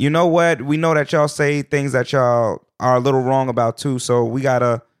you know what? We know that y'all say things that y'all are a little wrong about too. So we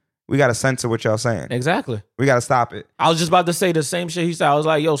gotta censor what y'all saying. Exactly. We gotta stop it. I was just about to say the same shit he said. I was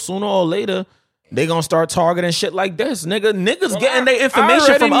like, yo, sooner or later, they gonna start targeting shit like this. Niggas getting their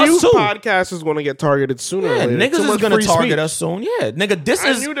information from us too. Podcast is gonna get targeted sooner or Yeah, later. niggas Too is much gonna free target speech. us soon. Yeah, nigga, this I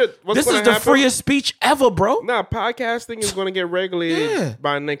is knew that what's this gonna is the happen. freest speech ever, bro. Nah, podcasting is gonna get regulated Yeah.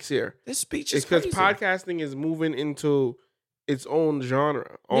 by next year. This speech is Because crazy. podcasting is moving into its own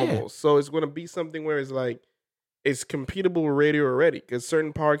genre almost. So it's going to be something where it's like it's competable with radio already because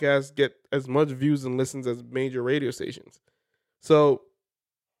certain podcasts get as much views and listens as major radio stations. So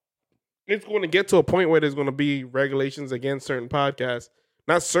it's going to get to a point where there's going to be regulations against certain podcasts.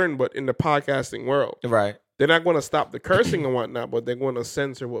 Not certain, but in the podcasting world. Right. They're not going to stop the cursing and whatnot, but they're going to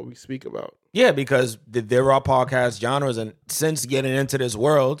censor what we speak about. Yeah, because there are podcast genres, and since getting into this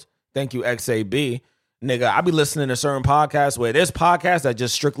world, thank you, XAB, nigga, I be listening to certain podcasts where there's podcasts that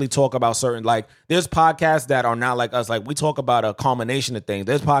just strictly talk about certain, like, there's podcasts that are not like us. Like, we talk about a combination of things.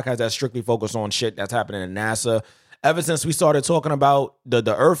 There's podcasts that strictly focus on shit that's happening in NASA. Ever since we started talking about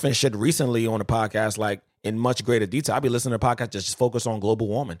the Earth and shit recently on the podcast, like, in much greater detail, I be listening to podcasts that just focus on global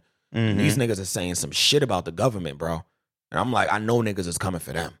warming. And these niggas are saying some shit about the government, bro. And I'm like, I know niggas is coming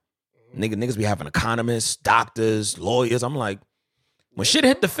for them. Niggas be having economists, doctors, lawyers. I'm like, when shit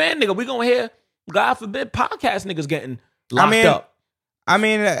hit the fan, nigga, we gonna hear, God forbid, podcast niggas getting locked up. I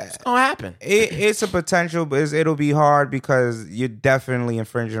mean, It's gonna happen. it's a potential, but it'll be hard because you're definitely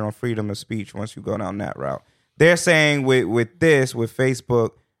infringing on freedom of speech once you go down that route. They're saying with Facebook,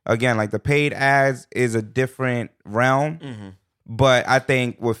 again, like the paid ads is a different realm. Mm-hmm. But I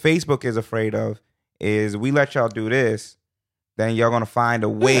think what Facebook is afraid of is we let y'all do this, then y'all gonna find a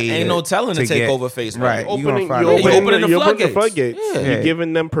way. Ain't no telling to take over Facebook. Right. You're You gonna opening, find you're a way. opening, the you're opening the floodgates. floodgates. Yeah. You're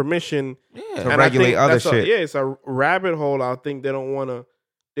giving them permission Yeah. To And I regulate think other that's shit. It's a rabbit hole. I think they don't want to.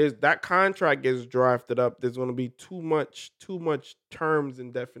 There's that contract gets drafted up. There's going to be too much terms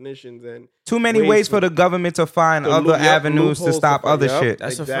and definitions and Too many ways ways for for the government to find other avenues to loopholes stop other Yup, shit.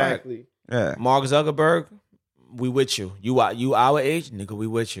 That's a fact. exactly. Yeah. Mark Zuckerberg, we with you. You our age, nigga. We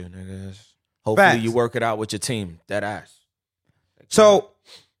with you, nigga. Hopefully Facts. you work it out with your team. That ass. So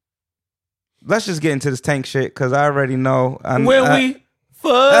let's just get into this tank shit because I already know. we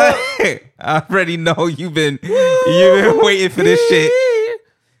fuck. I already know you've been waiting for this shit.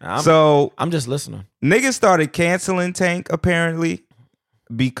 So I'm just listening. niggas started canceling Tank apparently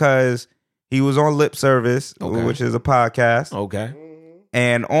because he was on Lip Service, Okay. which is a podcast, Okay.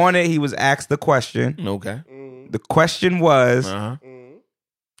 and on it he was asked the question. Okay. The question was, Uh-huh.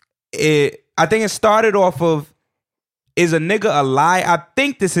 I think it started off of, is a nigga a liar? I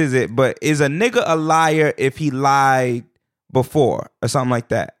think this is it, but is a nigga a liar if he lied before or something like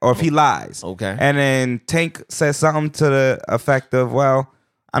that, or if he lies? Okay. And then Tank says something to the effect of, well,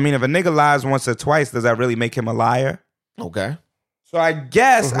 I mean, if a nigga lies once or twice, does that really make him a liar? Okay. So I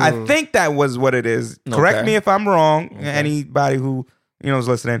guess, I think that was what it is. Correct Okay. me if I'm wrong, anybody who, is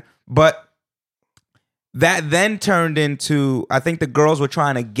listening. But that then turned into, I think the girls were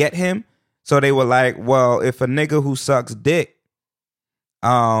trying to get him. So they were like, well, if a nigga who sucks dick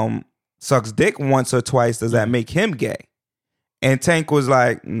once or twice, does that make him gay? And Tank was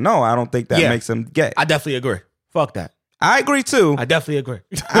like, no, I don't think that Yeah. makes him gay. I definitely agree. Fuck that. I agree too. I definitely agree.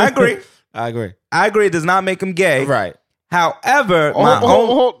 I agree. I agree. I agree. It does not make him gay. Right. However,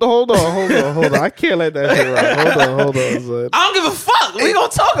 Hold on. I can't let that shit ride. Hold on, son. I don't give a fuck. We gonna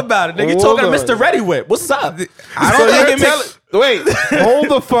talk about it, nigga. You Hold talking to on. Mr. Ready Whip. What's up? I don't think it makes. Wait, hold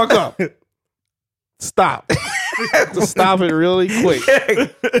the fuck up. Stop. Just stop it really quick.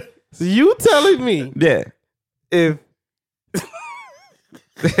 So you telling me Yeah. if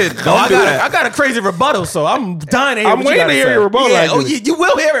I got a crazy rebuttal, so I'm dying to hear I'm what you waiting gotta to hear say. your rebuttal, Yeah, actually. you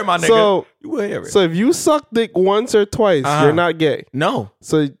will hear it, my nigga. so You will hear it. so if you suck dick once or twice, Uh-huh. you're not gay. No.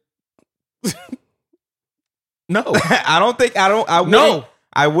 So No.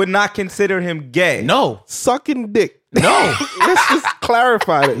 I would not consider him gay. No. sucking dick. No. Let's just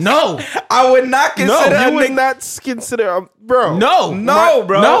clarify this. No. I would not consider you him would not consider, bro. No. No,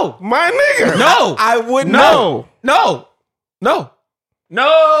 bro. No. my nigga. No. I would No. No. No.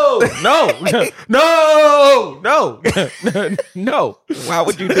 No. No. No. No. No. Why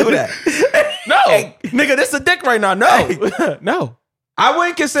would you do that? No. Nigga, this is a dick right now. No. No. I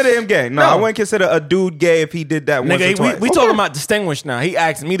wouldn't consider him gay. No, No. I wouldn't consider a dude gay if he did that once or Nigga, twice. we talking about distinguished now. He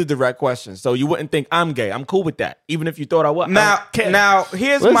asked me the direct question, so you wouldn't think I'm gay. I'm cool with that, even if you thought I was. now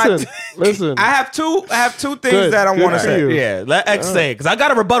here's Listen. I have two things Good, that I good want to for say. you. Yeah, let X say it, because I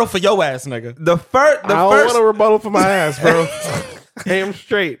got a rebuttal for your ass, nigga. The first, I don't want a rebuttal for my ass, bro. Damn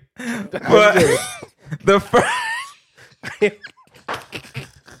straight. the first.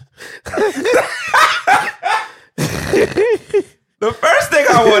 The first thing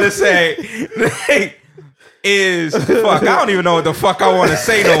I want to say is fuck. I don't even know what the fuck I want to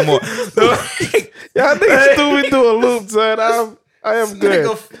say no more. Y'all niggas threw me through a loop, son. I am good.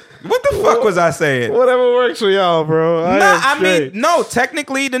 What the fuck was I saying? Whatever works for y'all, bro. I mean, no.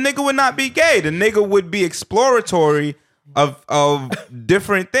 Technically, the nigga would not be gay. The nigga would be exploratory of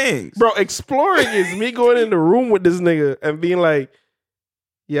different things. Bro, exploring is me going in the room with this nigga and being like,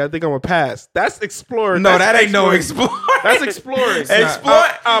 yeah, I think I'm gonna pass. That's exploring. No, That's that ain't no exploring. That's exploring.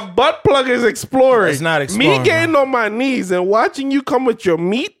 Exploring. A butt plug is exploring. It's not exploring. Me getting on my knees and watching you come with your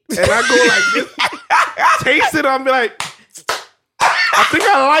meat, and I go like this, taste it. I'm like, I think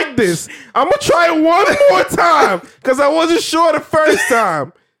I like this. I'm gonna try it one more time because I wasn't sure the first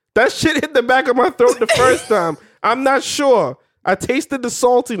time. That shit hit the back of my throat the first time. I'm not sure. I tasted the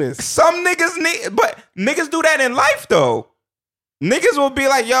saltiness. Some niggas need, but niggas do that in life though. Niggas will be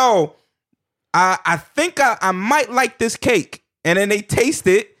like, yo, I think I might like this cake. And then they taste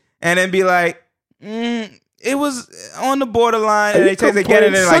it and then be like, it was on the borderline. And they taste it again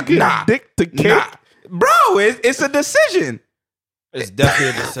and they're like, nah. Dick to cake. Nah. Bro, it's a decision. It's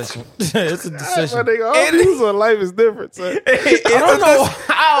definitely a decision. It's a decision. My nigga, all views on life is different, son. I don't know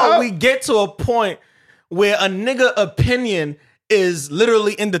how we get to a point where a nigga opinion is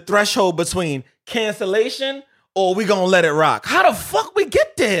literally in the threshold between cancellation or we gonna let it rock. How the fuck we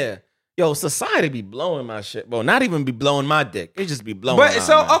get there? Yo, society be blowing my shit, bro. Not even be blowing my dick. It just be blowing. But mine,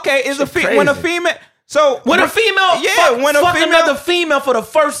 so man. okay, is Shit when a crazy. female so When a female, when a fuck female another female for the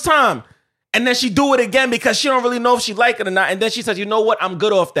first time, and then she do it again because she don't really know if she like it or not, and then she says, "You know what? I'm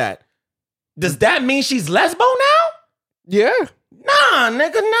good off that." Does that mean she's lesbo now? Yeah. Nah,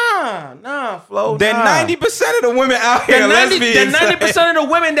 nigga, nah, Flo. then nah. 90% of the women out here are lesbians. Then 90% of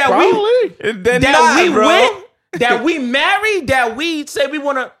the women that we marry, that we say we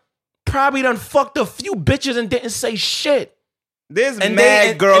want to, probably done fucked a few bitches and didn't say shit. There's And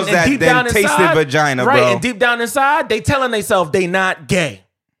mad girls and that deep then down tasted inside, vagina, right? bro. And deep down inside, they telling themselves they not gay.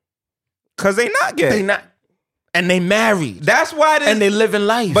 Cause they not gay. They not, and they married. That's why this, And they living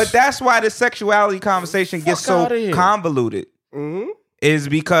life. but that's why the sexuality conversation gets so outta here. convoluted. Mm-hmm. Is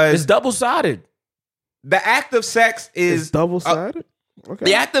because it's double sided. the act of sex It's is double-sided? Okay.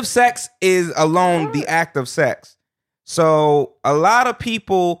 the act of sex is alone the act of sex. So a lot of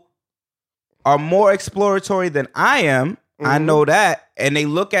people are more exploratory than I am. I know that, and they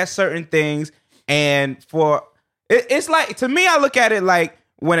look at certain things, and it's like, to me, I look at it like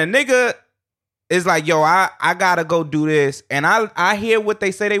when a nigga is like, yo, I gotta go do this, and I hear what they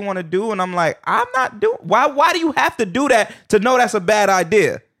say they want to do, and I'm like, I'm not doing. Why do you have to do that to know that's a bad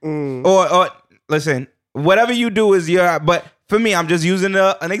idea? Or listen, whatever you do is your. But for me, I'm just using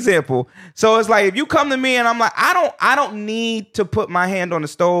an example. So it's like if you come to me and I'm like, I don't need to put my hand on the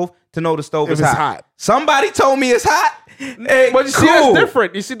stove to know the stove is it's hot. hot. Somebody told me it's hot. But you see, that's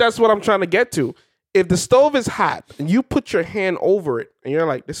different. You see, that's what I'm trying to get to. If the stove is hot and you put your hand over it and you're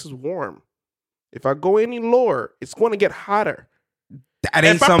like, this is warm. If I go any lower, it's going to get hotter. That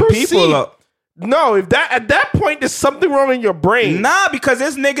ain't If I some proceed- people up. No, if that at that point there's something wrong in your brain. Nah, because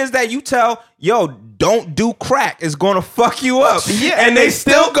there's niggas that you tell, yo, don't do crack. It's gonna fuck you up. Yeah, and they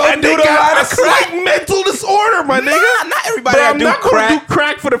still go and do they the got line a of crack. slight mental disorder, my nigga. Not everybody But that I'm do not crack. gonna do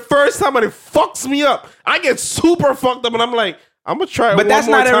crack for the first time and it fucks me up. I get super fucked up and I'm like, I'm gonna try it But one that's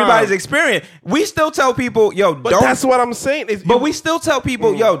more not time. everybody's experience. We still tell people, yo, But don't. that's what I'm saying. But we still tell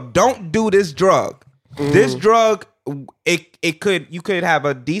people, yo, don't do this drug. This drug, you could have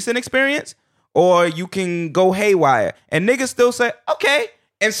a decent experience, or you can go haywire. And niggas still say, okay,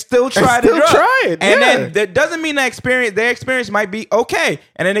 and still try the still drug. try it, And yeah. then that doesn't mean their experience might be okay.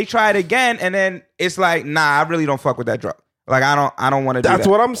 And then they try it again, and then it's like, nah, I really don't fuck with that drug. Like I don't want to do that. That's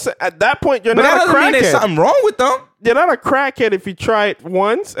what I'm saying. At that point, you're But that not a doesn't mean there's crackhead. something wrong with them. You're not a crackhead if you try it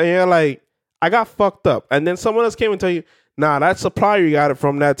once and you're like, I got fucked up. And then someone else came and tell you, nah, that supplier you got it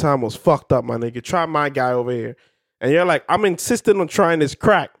from that time was fucked up, my nigga. Try my guy over here. And you're like, I'm insistent on trying this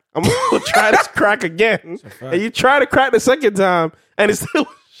crack. I'm gonna try this crack again. And you try to crack the second time and it's still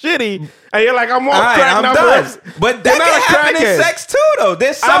shitty. And you're like, I'm off All right, crack I'm now. done. But that You're not can a happen in crackhead. sex too, though.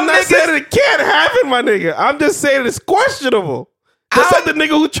 There's some I'm not niggas. saying that it can't happen, my nigga. I'm just saying it's questionable. Just like the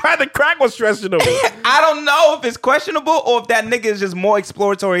nigga who tried to crack was questionable. I don't know if it's questionable or if that nigga is just more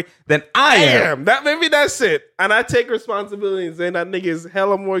exploratory than I am. Damn, maybe that's it. And I take responsibility and say that nigga is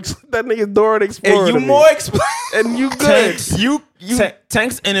hella more. That nigga's Dora the Explorer. And you to me. more explore. and you good. Tanks, you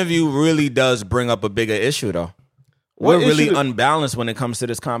Tank's interview really does bring up a bigger issue, though. What We're really issue? unbalanced when it comes to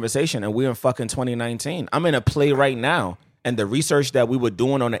this conversation, and we're in fucking 2019. I'm in a play right now, and the research that we were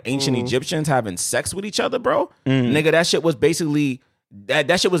doing on the ancient Egyptians having sex with each other, bro, nigga, that shit was basically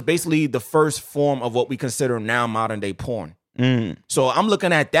that shit was basically the first form of what we consider now modern day porn. So I'm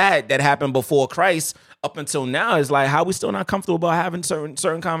looking at that happened before Christ up until now. Is like, how we still not comfortable about having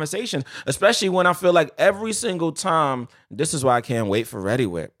certain conversations, especially when I feel like every single time. This is why I can't wait for Ready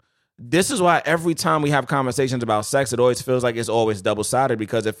Whip. This is why every time we have conversations about sex, it always feels like it's always double-sided,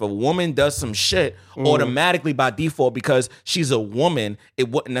 because if a woman does some shit, automatically by default, because she's a woman, it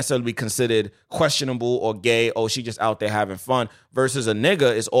wouldn't necessarily be considered questionable or gay, or she just out there having fun, versus a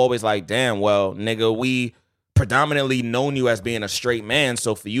nigga is always like, damn, well, nigga, we predominantly known you as being a straight man,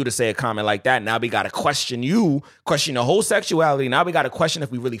 so for you to say a comment like that, now we got to question you, question your whole sexuality, now we got to question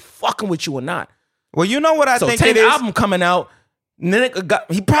if we really fucking with you or not. Well, you know what I think Tank it is? album coming out,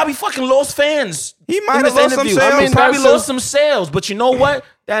 he probably fucking lost fans. He might have lost some sales. I mean, he probably lost some sales, but you know what?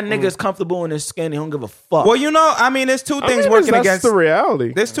 That nigga is comfortable in his skin. He don't give a fuck. Well, you know, I mean, there's two things working against the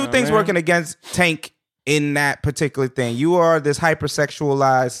reality. There's two things working against Tank in that particular thing. You are this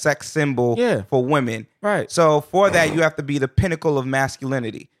hypersexualized sex symbol for women. Right. So for that, you have to be the pinnacle of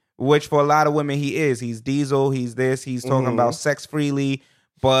masculinity, which for a lot of women he is. He's Diesel. He's this. He's talking about sex freely.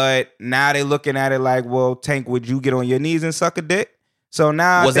 But now they're looking at it like, well, Tank, would you get on your knees and suck a dick? So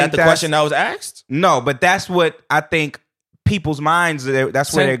now was that the question that was asked? No, but that's what I think people's minds.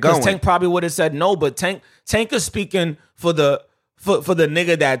 That's where they're going. Tank probably would have said no, but Tank is speaking for the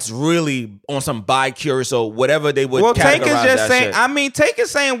nigga that's really on some bi-curious or whatever they would. Well, Tank is just saying. Shit. I mean, Tank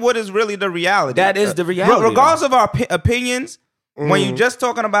is saying what is really the reality. That is the reality. Regardless of our opinions, when you're just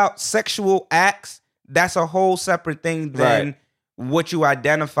talking about sexual acts, that's a whole separate thing than what you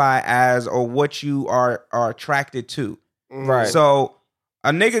identify as or what you are attracted to. Right. So a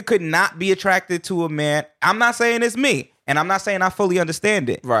nigga could not be attracted to a man. I'm not saying it's me, and I'm not saying I fully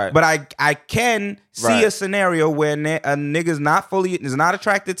understand it. Right. But I can see a scenario where a nigga's is not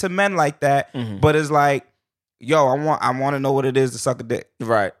attracted to men like that, but is like, yo, I want to know what it is to suck a dick.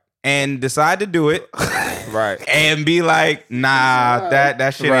 Right. And decide to do it. Right. And be like, nah,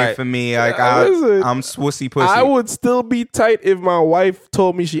 that shit ain't for me. Like, I'm swissy pussy. I would still be tight if my wife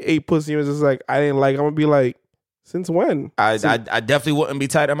told me she ate pussy and was just like, I didn't like it. I'm going to be like, since when? I definitely wouldn't be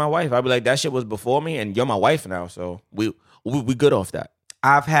tight at my wife. I'd be like, that shit was before me, and you're my wife now, so we good off that.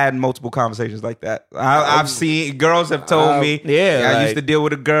 I've had multiple conversations like that. I've seen girls have told me, I used to deal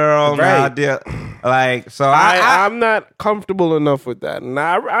with a girl. Now I deal so I'm not comfortable enough with that, and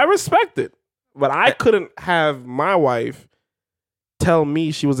I respect it, but I couldn't have my wife tell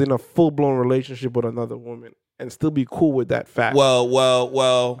me she was in a full blown relationship with another woman and still be cool with that fact.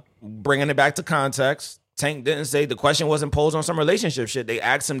 Well, bringing it back to context. Tank didn't say the question wasn't posed on some relationship shit. They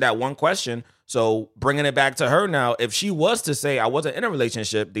asked him that one question. So bringing it back to her now, if she was to say, I wasn't in a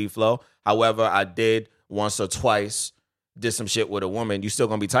relationship, D-Flow, however, I did once or twice, did some shit with a woman, you still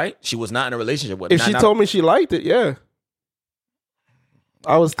gonna be tight? She was not in a relationship with. If she told me she liked it, yeah.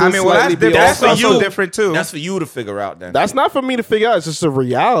 I was still that's also different too. That's for you to figure out then. That's not for me to figure out. It's just a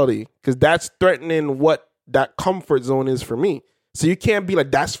reality, because that's threatening what that comfort zone is for me. So you can't be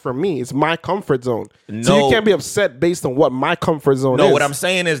like, that's for me. It's my comfort zone. No. So you can't be upset based on what my comfort zone is. No, what I'm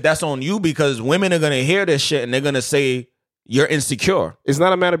saying is that's on you, because women are going to hear this shit and they're going to say you're insecure. It's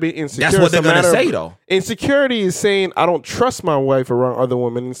not a matter of being insecure. That's what they're going to say, though. Insecurity is saying, I don't trust my wife around other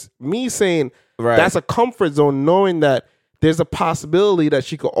women. It's me saying that's a comfort zone, knowing that there's a possibility that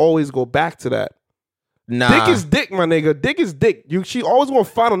she could always go back to that. Nah. Dick is dick, my nigga. Dick is dick. She always gonna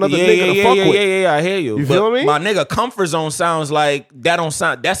find another nigga to fuck with. Yeah, I hear you. You feel me? My nigga, comfort zone sounds like that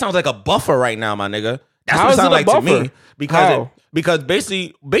sounds like a buffer right now, my nigga. That's How what it is sounds it a like buffer? to me. Because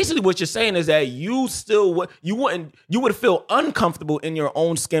basically what you're saying is that you still you would feel uncomfortable in your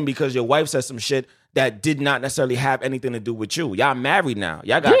own skin because your wife said some shit that did not necessarily have anything to do with you. Y'all married now.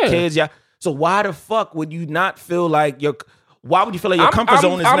 Y'all got kids. So why the fuck would you not feel like why would you feel like your comfort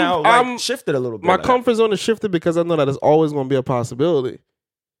zone is now shifted a little bit? My comfort zone is shifted because I know that it's always going to be a possibility.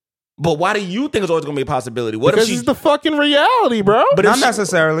 But why do you think it's always going to be a possibility? Because it's the fucking reality, bro. But not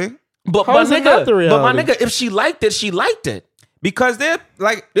necessarily. But my nigga, if she liked it, she liked it. Because they're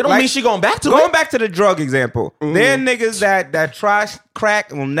like, it don't mean she going back to it. Going back to the drug example, they're niggas that try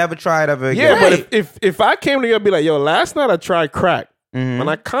crack and will never try it ever again. Yeah, but if I came to you and be like, yo, last night I tried crack and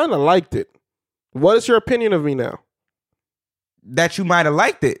I kind of liked it. What is your opinion of me now? That you might have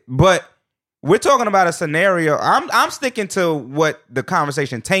liked it, but we're talking about a scenario. I'm sticking to what the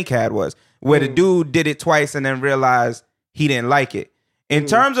conversation Tank had was, where the dude did it twice and then realized he didn't like it. In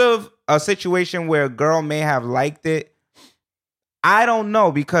terms of a situation where a girl may have liked it, I don't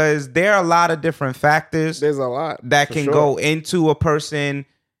know, because there are a lot of different factors. There's a lot that can go into a person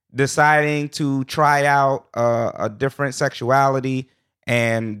deciding to try out a different sexuality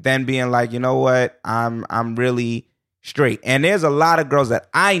and then being like, you know what, I'm really straight. And there's a lot of girls that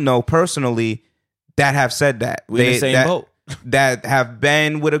I know personally that have said that. We in the same boat. That have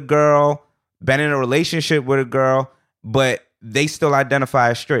been with a girl, been in a relationship with a girl, but they still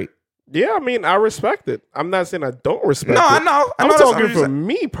identify as straight. Yeah, I mean, I respect it. I'm not saying I don't respect it. No, I know. I'm that's talking what for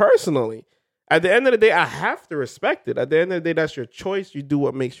me personally. At the end of the day, I have to respect it. At the end of the day, that's your choice. You do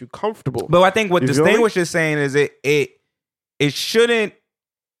what makes you comfortable. But I think what You feel me? Distinguished is saying is it shouldn't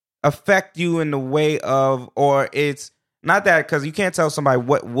affect you in the way of, or it's not that, because you can't tell somebody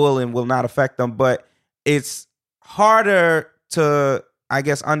what will and will not affect them, but it's harder to, I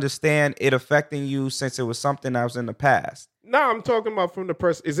guess, understand it affecting you since it was something that was in the past. Nah, I'm talking about from the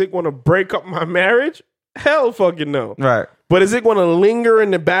person. Is it going to break up my marriage? Hell fucking no. Right. But is it going to linger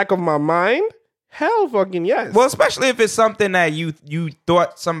in the back of my mind? Hell fucking yes. Well, especially if it's something that you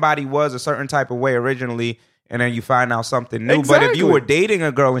thought somebody was a certain type of way originally, and then you find out something new. Exactly. But if you were dating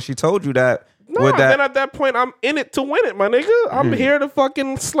a girl and she told you that, no, then at that point, I'm in it to win it, my nigga. I'm here to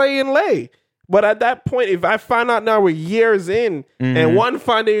fucking slay and lay. But at that point, if I find out now we're years in, and one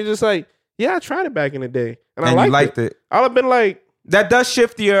find out you're just like, yeah, I tried it back in the day, and I liked it. I'll have been like, that does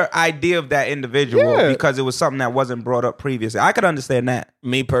shift your idea of that individual Yeah. because it was something that wasn't brought up previously. I could understand that.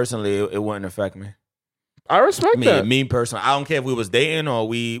 Me personally, it wouldn't affect me. I respect that. Me personally, I don't care if we was dating or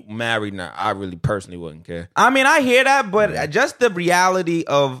we married now. I really personally wouldn't care. I mean, I hear that, but just the reality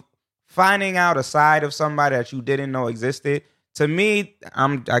of finding out a side of somebody that you didn't know existed, to me,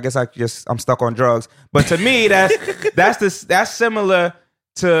 I'm stuck on drugs. But to me, that's similar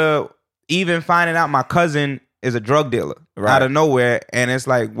to even finding out my cousin is a drug dealer out of nowhere, and it's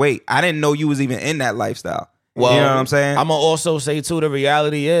like, wait, I didn't know you was even in that lifestyle. Well, you know what I'm saying? I'm gonna also say too, the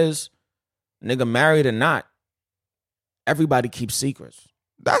reality is, nigga, married or not, everybody keeps secrets.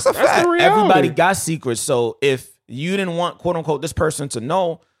 That's a fact. Everybody got secrets. So if you didn't want, quote unquote, this person to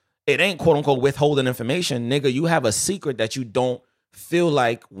know, it ain't, quote unquote, withholding information. Nigga, you have a secret that you don't feel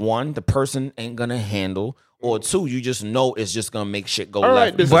like, one, the person ain't gonna handle, or two, you just know it's just gonna make shit go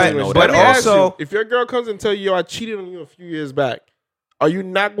left. But also, if your girl comes and tell you, yo, I cheated on you a few years back, are you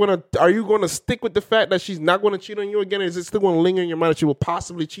gonna stick with the fact that she's not gonna cheat on you again, or is it still gonna linger in your mind that she will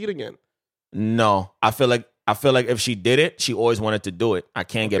possibly cheat again? No. I feel like if she did it, she always wanted to do it. I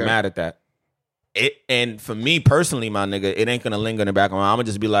can't get mad at that. And for me personally, my nigga, it ain't gonna linger in the back of my mind. I'm gonna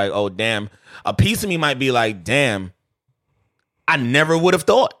just be like, oh damn. A piece of me might be like, damn, I never would have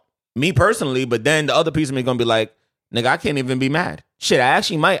thought. Me personally, but then the other piece of me gonna be like, nigga, I can't even be mad. Shit, I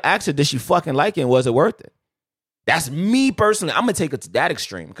actually might ask her, did she fucking like it and was it worth it? That's me personally. I'm gonna take it to that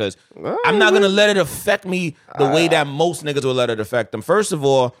extreme because I'm not gonna let it affect me the way that most niggas will let it affect them. First of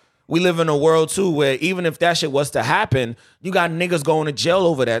all, we live in a world too where even if that shit was to happen, you got niggas going to jail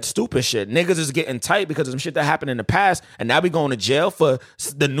over that stupid shit. Niggas is getting tight because of some shit that happened in the past, and now we going to jail for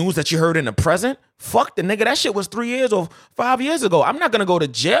the news that you heard in the present. Fuck the nigga. That shit was 3 years or 5 years ago. I'm not gonna go to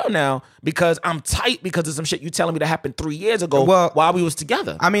jail now because I'm tight because of some shit you telling me that happened 3 years ago while we was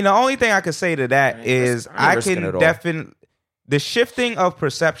together. I mean, the only thing I could say to that is I can definitely, the shifting of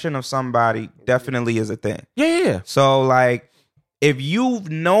perception of somebody definitely is a thing. Yeah. So like, if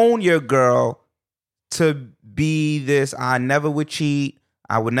you've known your girl to be this, I never would cheat,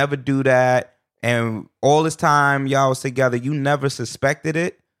 I would never do that, and all this time y'all was together, you never suspected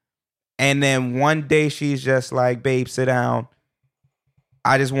it, and then one day she's just like, babe, sit down.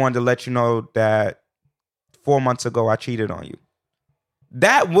 I just wanted to let you know that 4 months ago I cheated on you.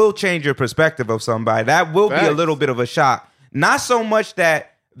 That will change your perspective of somebody. That will be a little bit of a shock. Not so much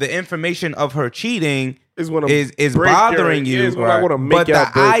that the information of her cheating is bothering you, but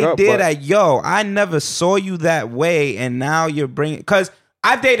the idea that, yo, I never saw you that way, and now you're bringing, because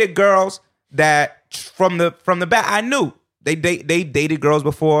I've dated girls that from the back, I knew they dated girls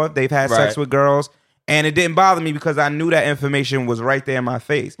before, they've had sex with girls, and it didn't bother me because I knew that information was right there in my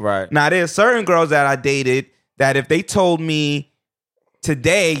face. Right. Now there's certain girls that I dated that if they told me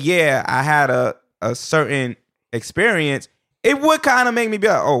today, yeah, I had a certain experience, it would kind of make me be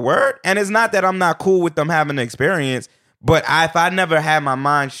like, oh, word? And it's not that I'm not cool with them having the experience, but if I never had my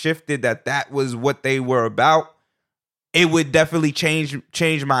mind shifted that was what they were about, it would definitely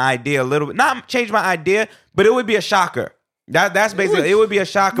change my idea a little bit. Not change my idea, but it would be a shocker. That's basically, it would be a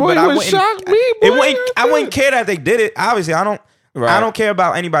shocker. Boy, but I wouldn't shock me, boy. I wouldn't care that they did it. Obviously, I don't care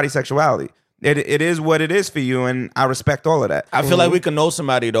about anybody's sexuality. It is what it is for you, and I respect all of that. I feel like we can know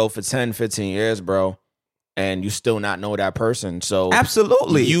somebody though for 10, 15 years, bro, and you still not know that person. So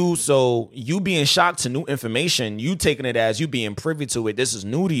absolutely, you being shocked to new information, you taking it as you being privy to it. This is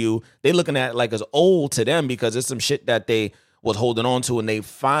new to you. They looking at it like it's old to them because it's some shit that they was holding on to, and they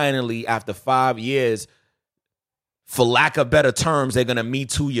finally, after 5 years, for lack of better terms, they're gonna Me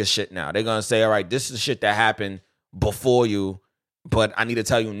Too your shit now. They're gonna say, all right, this is shit that happened before you, but I need to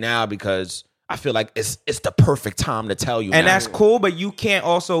tell you now because I feel like it's the perfect time to tell you. And now. that's cool, but you can't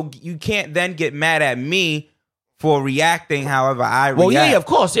then get mad at me for reacting however I react. Well, yeah, of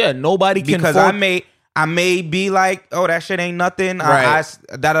course, yeah. Nobody can because I may be like, oh, that shit ain't nothing. Right.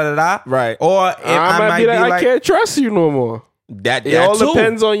 Right. Or if I might be like, I can't trust you no more. That all too.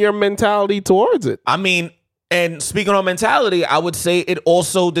 depends on your mentality towards it. I mean, and speaking on mentality, I would say it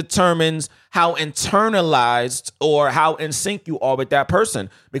also determines how internalized or how in sync you are with that person.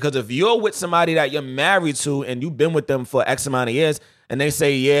 Because if you're with somebody that you're married to and you've been with them for X amount of years, and they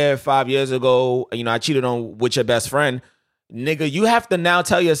say, yeah, 5 years ago, I cheated on with your best friend, nigga, you have to now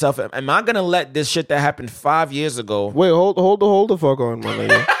tell yourself, am I gonna let this shit that happened 5 years ago? Wait, hold the fuck on, my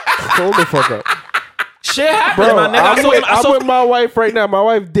nigga. Hold the fuck up. Shit happens, Bro, my nigga. I'm with my wife right now. My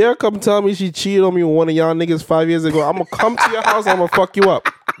wife dare come tell me she cheated on me with one of y'all niggas 5 years ago. I'm gonna come to your house. I'm gonna fuck you up,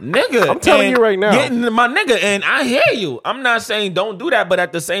 nigga. I'm telling you right now, my nigga. And I hear you. I'm not saying don't do that, but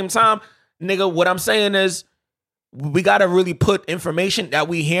at the same time, nigga, what I'm saying is we gotta really put information that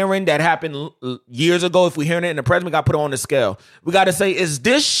we hearing that happened years ago. If we hearing it in the present, we gotta put it on the scale. We gotta say, is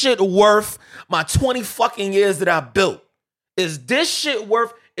this shit worth my 20 fucking years that I built? Is this shit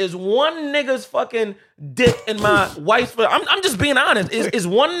worth? Is one nigga's fucking dick in my wife's... I'm just being honest. Is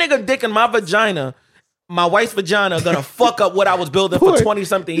one nigga dick in my vagina, my wife's vagina, gonna fuck up what I was building for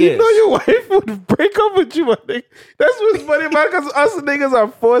 20-something years? You know your wife would break up with you, my nigga. That's what's funny about it, because us niggas are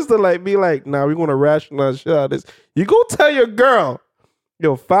forced to like be like, nah, we're gonna rationalize shit out of this. You go tell your girl,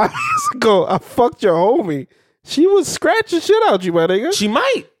 yo, 5 years ago, I fucked your homie. She was scratching shit out you, my nigga. She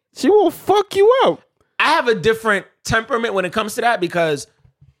might. She will fuck you up. I have a different temperament when it comes to that because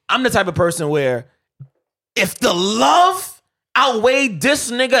I'm the type of person where if the love outweighed this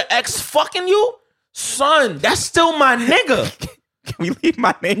nigga ex fucking you, son, that's still my nigga. can we leave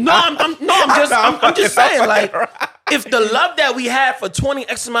my name? No, I'm just saying, like, if the love that we had for 20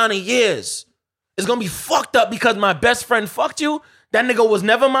 X amount of years is gonna be fucked up because my best friend fucked you, that nigga was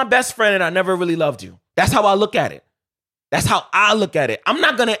never my best friend and I never really loved you. That's how I look at it. That's how I look at it. I'm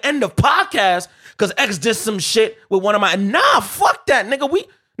not gonna end the podcast because X did some shit with one of my... Nah, fuck that, nigga. We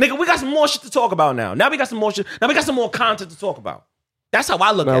got some more shit to talk about now. Now we got some more shit. Now we got some more content to talk about. That's how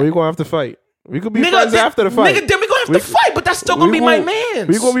I look at it. Now we're gonna have to fight. We could be friends after the fight. Nigga, then we gonna have to fight, but that's still gonna be my man.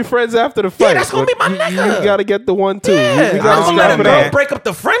 We gonna be friends after the fight. Yeah, that's gonna be my nigga. You gotta get the one too. Yeah, we I gotta don't let a strap it girl up. break up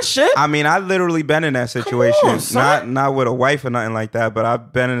the friendship. I mean, I literally been in that situation. on, son. Not with a wife or nothing like that, but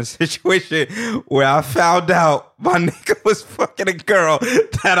I've been in a situation where I found out my nigga was fucking a girl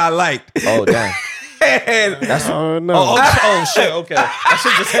that I liked. Oh damn. And That's Oh no. oh shit. Okay, that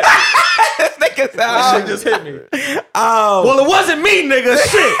shit just hit me. this nigga That shit just hit me. Well, it wasn't me, nigga.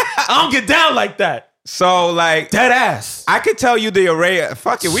 Shit, I don't get down like that. so like Dead ass. I could tell you the array.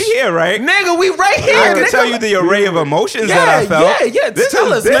 Fuck it, we here, right? Nigga, we right here. I can nigga. tell you the array of emotions that I felt. Yeah.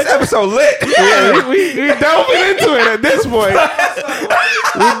 Tell us, This nigga. episode lit. Yeah, we delving into it at this point.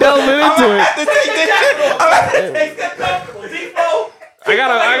 We delving into it. I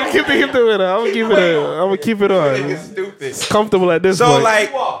gotta keep it. I'm gonna keep it on. Stupid. It's comfortable at this So point.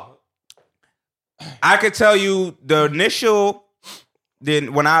 like, I could tell you the initial.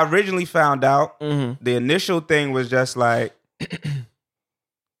 Then when I originally found out, the initial thing was just like,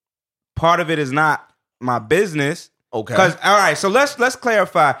 part of it is not my business. Okay. Because all right, so let's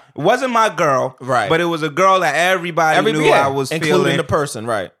clarify. It wasn't my girl, Right. But it was a girl that everybody knew I was including feeling, the person,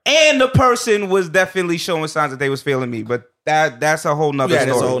 right? and the person was definitely showing signs that they was feeling me. But that's a whole nother Yeah,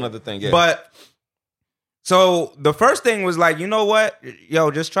 story. that's a whole nother thing. Yeah. But so the first thing was like, you know what, yo,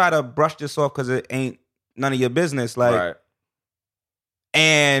 just try to brush this off because it ain't none of your business. Like, right.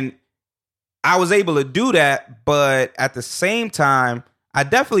 and I was able to do that, but at the same time, I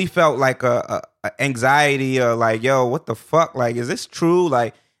definitely felt like a anxiety or like, yo, what the fuck? Like, is this true?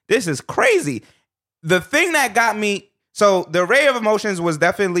 Like, this is crazy. The thing that got me, so the array of emotions was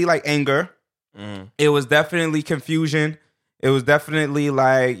definitely like anger. It was definitely confusion. It was definitely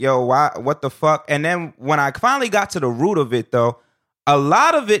like, yo, why? What the fuck? And then when I finally got to the root of it, though, a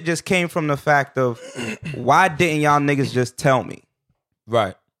lot of it just came from the fact of why didn't y'all niggas just tell me?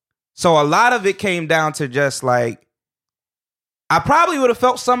 Right. So a lot of it came down to just like, I probably would have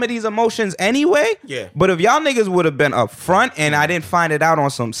felt some of these emotions anyway. Yeah. But if y'all niggas would have been upfront and I didn't find it out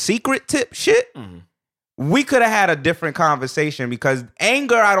on some secret tip shit, we could have had a different conversation because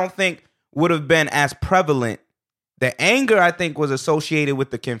anger, I don't think, would have been as prevalent. The anger, I think, was associated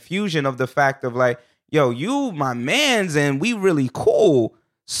with the confusion of the fact of like, yo, you my mans and we really cool.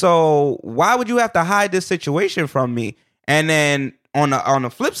 So why would you have to hide this situation from me? And then on the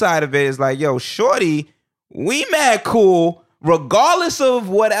flip side of it is like, yo, shorty, we mad cool, regardless of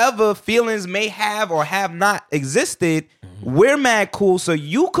whatever feelings may have or have not existed, we're mad cool. So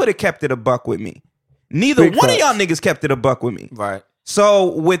you could have kept it a buck with me. Neither Big one facts. of y'all niggas kept it a buck with me. Right.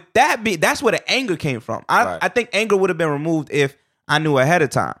 So with that that's where the anger came from. Right. I think anger would have been removed if I knew ahead of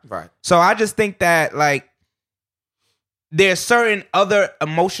time. Right. So I just think that like there's certain other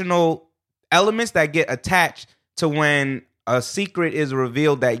emotional elements that get attached to when a secret is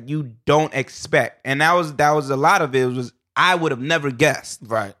revealed that you don't expect. And that was a lot of it was I would have never guessed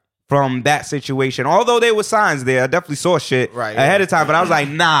Right. from that situation. Although there were signs there, I definitely saw shit Right, ahead of time, but I was like,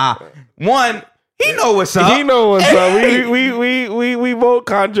 nah. One, he know what's up. He know what's up. Hey. We both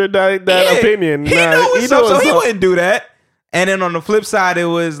conjured that Yeah, opinion. He Nah, know what's know up, so what's he up. wouldn't do that. And then on the flip side, it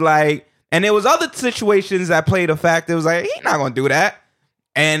was like, and there was other situations that played a factor. It was like, he's not gonna do that.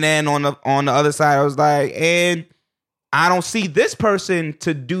 And then on the other side, I was like, and I don't see this person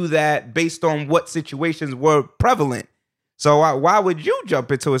to do that based on what situations were prevalent. So why would you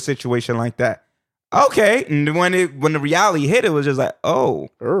jump into a situation like that? Okay, and when the reality hit, it was just like, oh,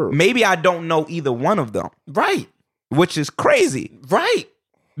 maybe I don't know either one of them, Right. which is crazy Right.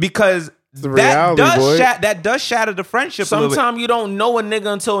 because the reality, boy. that does shatter the friendship a little bit. Sometimes you don't know a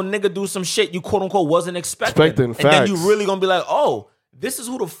nigga until a nigga do some shit you quote unquote wasn't expecting. And then facts. you really gonna be like, oh, this is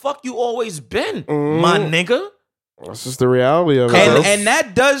who the fuck you always been, my nigga. That's just the reality of it. And, bro. and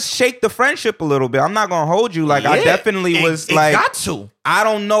that does shake the friendship a little bit. I'm not gonna hold you. Like I Yeah, definitely was like, got to. I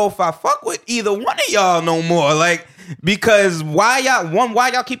don't know if I fuck with either one of y'all no more. Like because why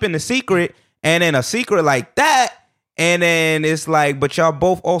y'all keeping the secret and then a secret like that, and then it's like, but y'all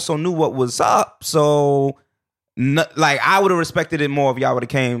both also knew what was up. So like I would have respected it more if y'all would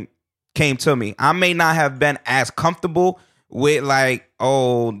have came to me. I may not have been as comfortable with like,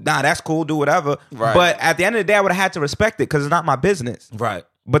 oh, nah, that's cool, do whatever. Right. But at the end of the day, I would have had to respect it because it's not my business. Right.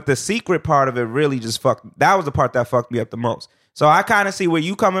 But the secret part of it really just that was the part that fucked me up the most. So I kind of see where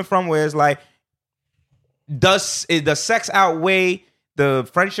you coming from, where it's like, does sex outweigh the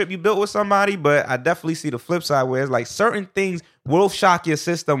friendship you built with somebody? But I definitely see the flip side where it's like certain things will shock your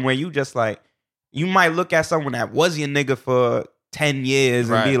system where you just like, you might look at someone that was your nigga for 10 years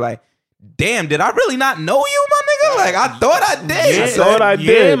and be like, damn, did I really not know you, my nigga? Like, I thought I did. Yeah, I thought I yeah,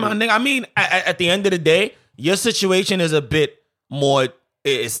 did. my nigga. I mean, at the end of the day, your situation is a bit more,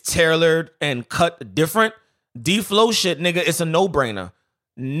 it's tailored and cut different. D-Flow shit, nigga, it's a no-brainer.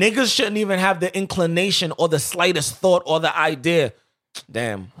 Niggas shouldn't even have the inclination or the slightest thought or the idea.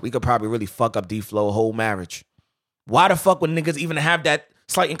 Damn, we could probably really fuck up D-Flow whole marriage. Why the fuck would niggas even have that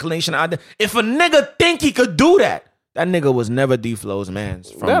slight inclination? If a nigga think he could do that, that nigga was never D-Flow's man.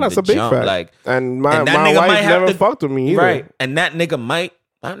 That's a big fact. Like, and my that nigga wife might have never to- fucked with me either. right. And that nigga might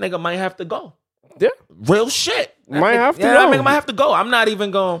have to go. Yeah. Real shit. Might have to That go. nigga might have to go. I'm not even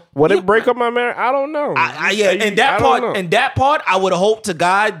going. Would it break up my marriage? I don't know. And that part, I would hope to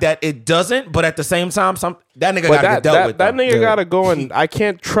God that it doesn't. But at the same time, that nigga but gotta get dealt with. that though. nigga gotta go, and I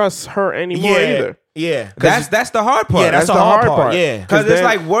can't trust her anymore either. Yeah, That's the hard part. yeah, that's the hard part. Yeah, Because 'Cause it's then-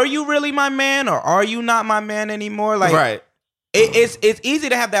 like, were you really my man or are you not my man anymore? Like, right. It's easy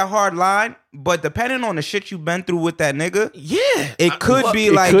to have that hard line, but depending on the shit you've been through with that nigga, Yeah, it could be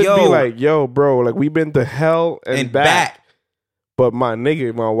It like, could yo, be like, yo, bro, like we been to hell and back. But my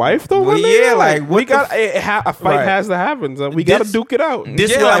nigga, my wife though, Well, my nigga, yeah, like, what we the got a fight Right. has to happen. So we gotta This- duke it out.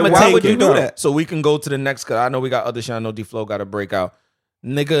 This Yeah, is what like, I'm gonna why take would it, you do though. that? So we can go to the next. Cause I know we got other shit. I know D-Flow got to break out.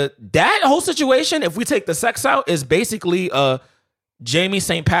 Nigga, that whole situation, if we take the sex out, is basically Jamie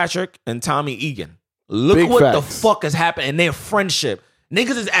St. Patrick and Tommy Egan. Look Big what the facts. fuck has happened in their friendship.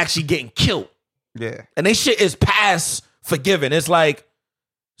 Niggas is actually getting killed. yeah. And they shit is past forgiven. It's like,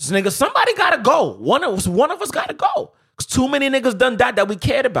 this nigga, somebody gotta go. One of us gotta go. Cause too many niggas done that we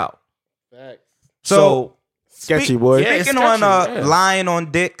cared about. So Sketchy boy. Yeah, it's Speaking on sketchy, yeah. lying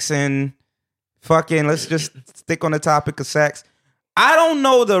on dicks and fucking, let's just stick on the topic of sex. I don't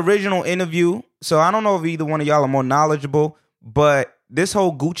know the original interview, so I don't know if either one of y'all are more knowledgeable, but this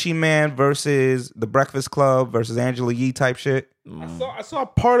whole Gucci Man versus The Breakfast Club versus Angela Yee type shit. I saw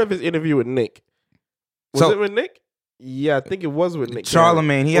part of his interview with Nick. Was So- it with Nick? Yeah, I think it was with Nick.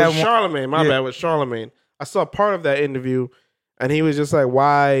 Charlemagne. He With had one- Charlemagne. My Yeah. bad. With Charlemagne. I saw part of that interview, and he was just like,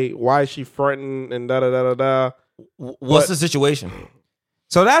 "Why is she fronting and da da da da da." what's the situation?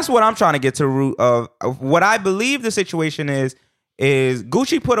 So that's what I'm trying to get to the root of. What I believe the situation is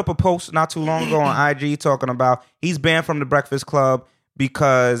Gucci put up a post not too long ago on IG talking about he's banned from The Breakfast Club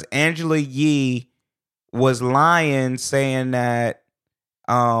because Angela Yee was lying, saying that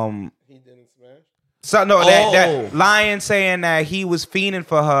He didn't smash. So no, Oh. that Lion saying that he was fiending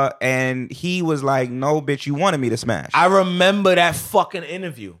for her, and he was like, "No, bitch, you wanted me to smash." I remember that fucking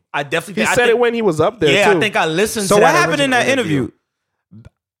interview. I definitely He I said think- it when he was up there. Yeah, too. I think I listened So to what that happened in original that interview?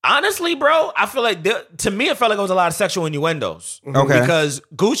 Honestly, bro, I feel like to me it felt like it was a lot of sexual innuendos. Okay. Because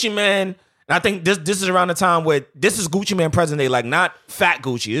Gucci Mane, and I think this is around the time where this is Gucci Mane present day, like not fat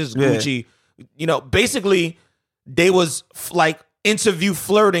Gucci. This is Yeah. Gucci. You know, basically they was like interview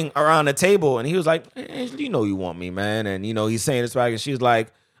flirting around the table, and he was like, you know you want me, man. And you know, he's saying this back, and she's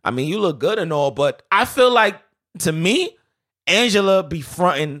like, I mean, you look good and all, but I feel like to me, Angela be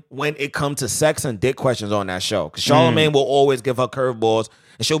fronting when it comes to sex and dick questions on that show. Because Charlamagne will always give her curveballs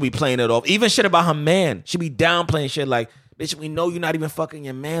and she'll be playing it off. Even shit about her man. She be downplaying shit like, bitch, we know you're not even fucking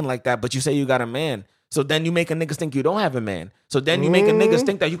your man like that, but you say you got a man. So then you make a niggas think you don't have a man. So then you make a niggas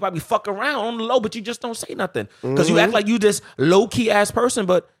think that you probably fuck around on the low, but you just don't say nothing. Because you act like you this low-key ass person,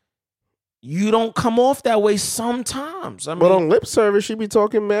 but you don't come off that way sometimes. I mean, But on lip service, she be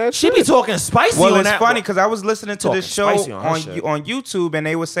talking mad. she be shit. talking spicy Well, on it's that. funny because I was listening to this show Talking spicy on her shit. on YouTube, and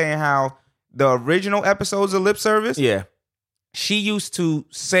they were saying how the original episodes of Lip Service, Yeah. she used to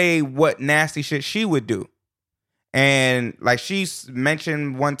say what nasty shit she would do. And like she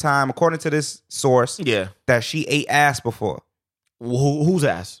mentioned one time, according to this source, Yeah. that she ate ass before. Whose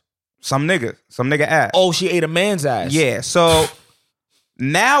ass? Some nigga ass. Oh, she ate a man's ass. Yeah. So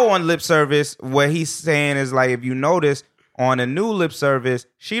now on Lip Service, what he's saying is like, if you notice on a new Lip Service,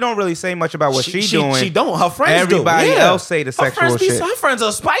 she don't really say much about what she doing. She don't. Her friends Everybody do. Yeah. else say the Her sexual friends be- shit. Her friends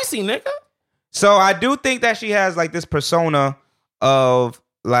are spicy, nigga. So I do think that she has like this persona of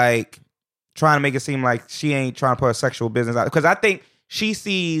like trying to make it seem like she ain't trying to put her sexual business out. Because I think she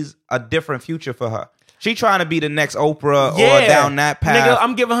sees a different future for her. She trying to be the next Oprah or down that path. Nigga,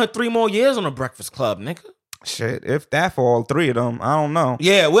 I'm giving her 3 more years on the Breakfast Club, nigga. Shit, if that for all 3 of them, I don't know.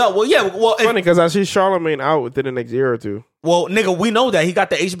 Yeah, well, yeah, well, if- Funny because I see Charlamagne out within the next year or two. well, nigga, we know that he got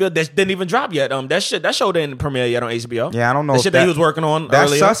the HBO that didn't even drop yet. That show didn't premiere yet on HBO. Yeah, I don't know the if shit that he was working on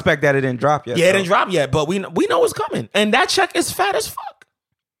That's earlier. suspect that it didn't drop yet. Yeah, it though. didn't drop yet, but we know it's coming, and that check is fat as fuck.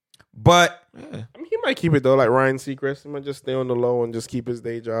 But I mean, he might keep it though, like Ryan Seacrest. He might just stay on the low and just keep his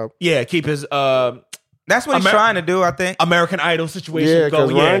day job. Yeah, keep his that's what he's trying to do, I think. American Idol situation Yeah, go.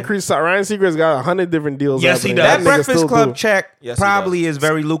 because Yeah, Ryan Seacrest got 100 different deals. Yes, he happening. does. That nigga Breakfast still Club do. check Yes, he probably is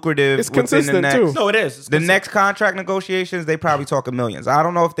very lucrative. It's within the consistent, next, too. no, it is. It's The consistent. next contract negotiations, they probably talking millions. I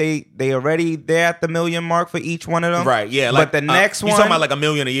don't know if they already there at the million mark for each one of them. Right, yeah. But the next you one, talking about like $1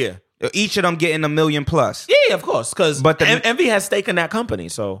 million a year. each of them getting $1 million plus. Yeah, of course. Because But the- Envy has stake in that company,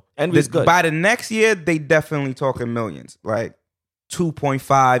 so Envy's good. By the next year, they definitely talking millions, like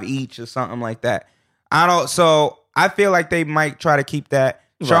 2.5 each or something like that. So I feel like they might try to keep that.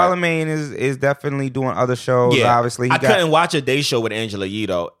 Right. Charlamagne is definitely doing other shows. Yeah, Obviously, I couldn't watch a day show with Angela Yee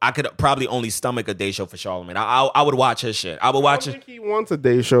though. I could probably only stomach a day show for Charlamagne. I would watch his shit. I would I watch don't it. think he wants a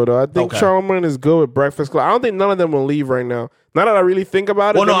day show though. I think Okay. Charlamagne is good with Breakfast Club. I don't think none of them will leave right now. Now that I really think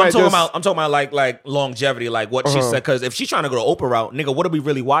about it, Well, no, they I'm might talking just- about like longevity, like what she said. Because if she's trying to go to Oprah route, nigga, what do we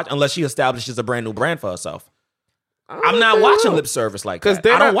really watch unless she establishes a brand new brand for herself? I'm not think watching they lip service like because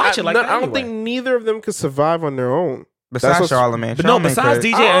that. I don't watch it like that. I don't anyway. think neither of them could survive on their own. Besides what's- Charlamagne, But no, Charlamagne besides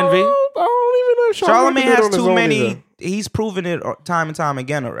could. DJ Envy, I don't even know if Charlamagne could do it has on his too own many. either. He's proven it time and time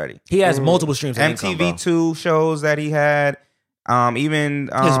again already. he has multiple streams of income, bro. MTV2 shows that he had. Even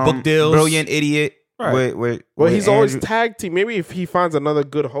His book deals. Brilliant Idiot. Right. With He's always Andrew. tag team. Maybe if he finds another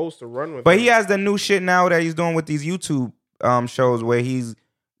good host to run with. But him. he has the new shit now that he's doing with these YouTube shows where he's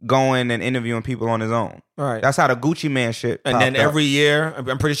going and interviewing people on his own. Right. That's how the Gucci Man shit. And then popped up. every year,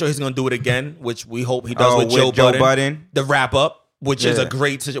 I'm pretty sure he's going to do it again, which we hope he does Oh, with Joe Budden. Budden. The wrap up, which is Yeah. a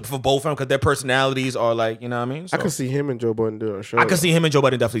great situation for both of them because their personalities are like, you know what I mean? So I could see him and Joe Budden doing a show. I could see him and Joe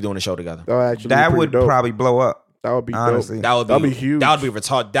Budden definitely doing a show together. that would actually That be would pretty dope. probably blow up. That would be honestly. dope. That'd be huge. That would be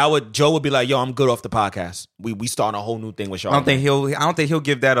retarded. Joe would be like, yo, I'm good off the podcast. We starting a whole new thing with Charlamagne. I don't think he'll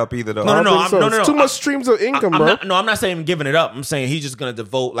give that up either though. No, I don't think so. no. It's too much streams of income, I'm bro. not, I'm not saying giving it up. I'm saying he's just gonna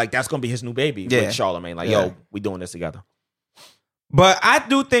devote like that's gonna be his new baby Yeah. with Charlamagne. Like, Yeah. yo, we doing this together. But I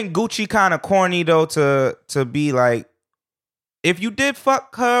do think Gucci kind of corny though to be like, if you did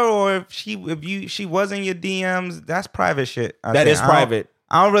fuck her or if she was in your DMs, that's private shit. That is private.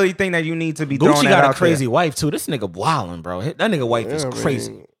 I don't really think that you need to be throwing Gucci that got a out crazy there. wife too. This nigga wildin', bro. That nigga wife is Yeah, I mean,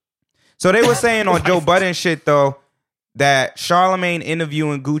 crazy. So they were saying on Joe Budden shit though that Charlamagne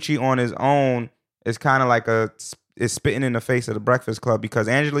interviewing Gucci on his own is kind of like is spitting in the face of the Breakfast Club because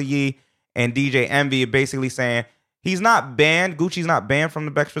Angela Yee and DJ Envy are basically saying he's not banned. Gucci's not banned from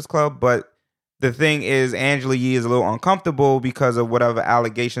the Breakfast Club, but the thing is Angela Yee is a little uncomfortable because of whatever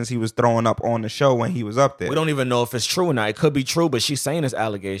allegations he was throwing up on the show when he was up there. We don't even know if it's true or not. It could be true, but she's saying it's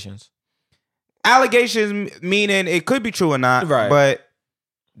allegations. allegations meaning it could be true or not, Right. but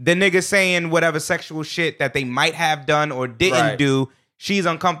the nigga saying whatever sexual shit that they might have done or didn't Right. do, she's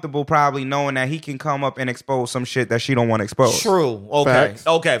uncomfortable probably knowing that he can come up and expose some shit that she don't want to expose. True. Okay. Facts.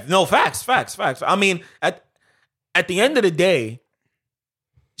 Okay. No, facts. I mean, at the end of the day,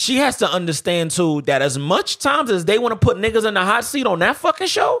 she has to understand too that as much times as they want to put niggas in the hot seat on that fucking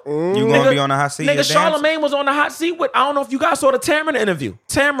show, You gonna be on the hot seat? Nigga, as dance? Charlamagne was on the hot seat with. I don't know if you guys saw the Tamron interview.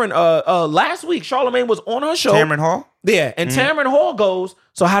 Tamron, last week, Charlamagne was on her show. Tamron Hall? Yeah, and Tamron Hall goes,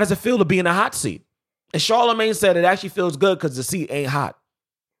 so how does it feel to be in a hot seat? And Charlamagne said it actually feels good because the seat ain't hot.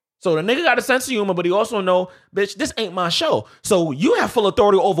 So the nigga got a sense of humor, but he also know, bitch, this ain't my show. So you have full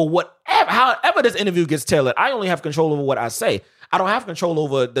authority over however this interview gets tailored. I only have control over what I say. I don't have control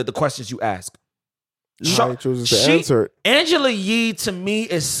over the questions you ask. He chooses to answer it. Angela Yee, to me,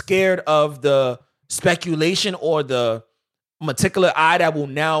 is scared of the speculation or the particular eye that will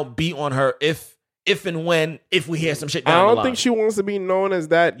now be on her if we hear some shit down I the don't line. think she wants to be known as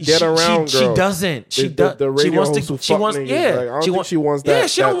that get around girl. She doesn't. She does. The She radio wants host who to. She fuck wants. niggas. Yeah. Like, I don't think she wants that. Yeah.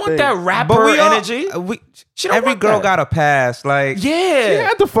 She don't want thing. that rapper But we all, energy. She don't every want girl that. got a pass. Like, She Yeah.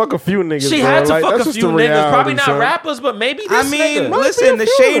 had to fuck a few niggas. She bro. had to Like, fuck that's a just few the niggas. reality, Probably not son. rappers, but maybe this I mean, nigga. listen, be the a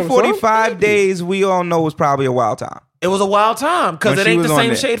few Shade of them, son. 45 days we all know was probably a wild time. It was a wild time because When it she ain't was the on same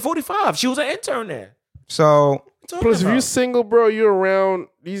there. Shade 45. She was an intern there. So Plus, if you're single, bro, you're around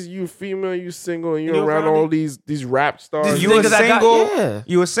you female, you single, and you're around all these rap stars. These you a niggas that got- single, yeah.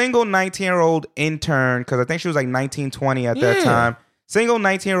 you a single 19-year-old intern, because I think she was like 19, 20 at that Yeah. time. Single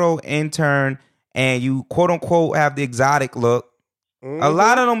 19-year-old intern, and you quote unquote have the exotic look. A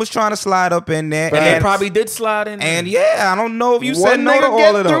lot of them was trying to slide up in there, And they probably did slide in. And yeah, I don't know if you One said no nigga to all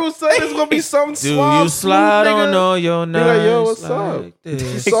get of them. through, son, it's gonna be some do suave, you slide smooth on nigga. all your Be nights? like, yo, what's up? like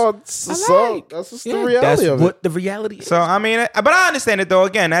this? That's just the reality that's of it. what the reality is. So I mean, but I understand it though.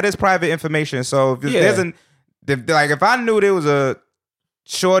 Again, that is private information. So if Yeah. there's if I knew there was a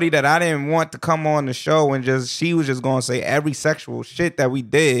shorty that I didn't want to come on the show and she was just gonna say every sexual shit that we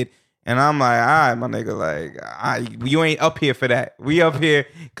did, and I'm like, all right, my nigga, like you ain't up here for that. We up here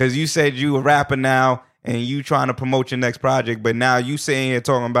because you said you a rapper now and you trying to promote your next project, but now you sitting here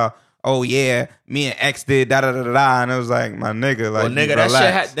talking about, oh yeah, me and X did da da da da da, and it was like, my nigga, like, well, nigga,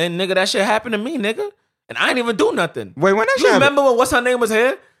 that shit happened to me, nigga, and I ain't even do nothing. Wait, when that shit You happened? remember when what's her name was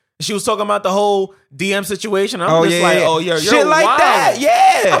here? She was talking about the whole DM situation. I'm Oh just yeah, like, yeah. oh, you're shit like wild. that,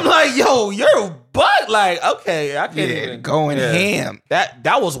 yeah. I'm like, yo, you're butt. Like, okay, I can't Yeah, even going ham.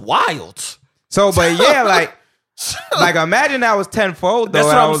 That was wild. So, but yeah, like imagine that was tenfold though. That's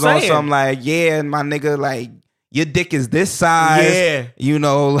what I I'm was on saying. some like, yeah, my nigga, like your dick is this size. Yeah. You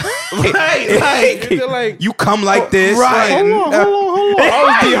know, Right, like, you come like this. right. Like, Hold on. I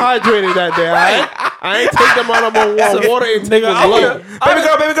was dehydrated that day. I ain't take them out of my water intake was I low. would've-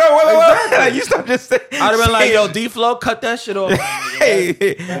 baby girl, wait. Like, you stop just saying. I'd have been like, yo, D-Flow, cut that shit off. Hey.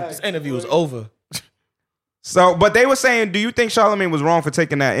 This interview is over. So, but they were saying, do you think Charlamagne was wrong for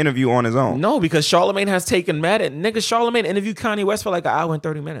taking that interview on his own? No, because Charlamagne has taken mad at nigga. Charlamagne interviewed Kanye West for like an hour and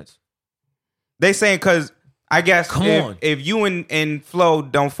 30 minutes. They saying because I guess Come on. if you and Flo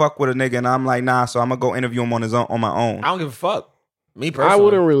don't fuck with a nigga, and I'm like, nah, so I'm gonna go interview him on my own. I don't give a fuck. Me personally. I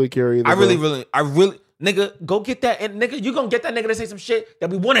wouldn't really care either. I really, bro. nigga, go get that. And nigga, you gonna get that nigga to say some shit that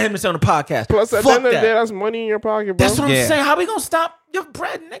we wanted him to say on the podcast. Plus, at Fuck the end of the that. day, that's money in your pocket, bro. That's what Yeah. I'm saying. How we gonna stop your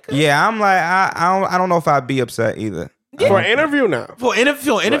bread, nigga? Yeah, I'm like, I don't know if I'd be upset either. For an interview now. For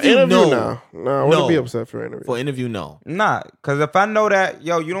interview, For interview, interview no. now. No, I wouldn't No. be upset for an interview. For interview, no. Nah, because if I know that,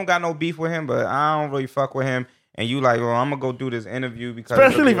 yo, you don't got no beef with him, but I don't really fuck with him, and you like, well, I'm gonna go do this interview because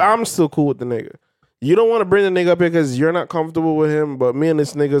Especially if I'm still cool with the nigga. You don't want to bring the nigga up here because you're not comfortable with him, but me and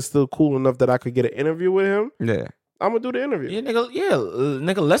this nigga is still cool enough that I could get an interview with him. yeah. I'm gonna do the interview. Yeah,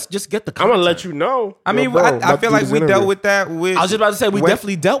 nigga, let's just get the I'm content. gonna let you know. I mean, Yo, bro, I about feel to like do this we interview. dealt with that with. I was just about to say we with-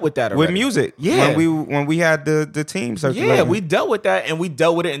 definitely dealt with that already. with music. Yeah. when we had the team circulating. Yeah, we dealt with that and we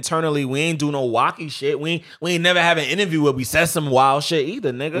dealt with it internally. We ain't do no wacky shit. We ain't never have an interview where we said some wild shit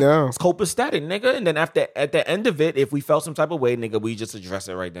either, nigga. Yeah. It's copacetic, nigga. And then at the end of it, if we felt some type of way, nigga, we just address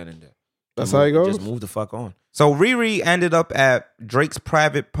it right then and there. That's how it goes. Just move the fuck on. So Riri ended up at Drake's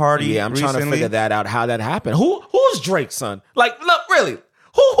private party. Yeah, I'm trying to recently. figure that out, how that happened. Who's Drake, son? Like, look, really,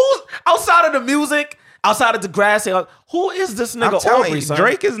 who's outside of the music, outside of the grass? Like, who is this nigga? I'm telling Aubrey, you, son?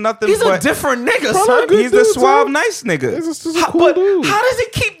 Drake is nothing. He's but a different nigga, Bro, son. good He's the dude, suave, son. nice nigga. This is a How, cool but dude. how does he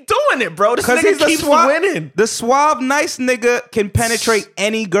keep doing it, bro? This Because nigga he's the keeps suave, winning. the suave, nice nigga can penetrate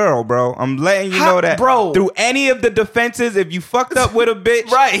any girl, bro. I'm letting you How- know that, bro. Through any of the defenses, if you fucked up with a bitch,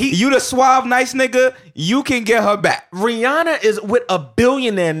 Right, you the suave, nice nigga, you can get her back. Rihanna is with a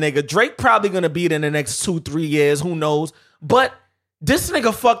billionaire nigga. Drake probably gonna beat in the next 2-3 years. Who knows? But This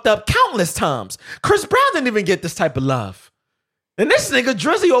nigga fucked up countless times. Chris Brown didn't even get this type of love. And this nigga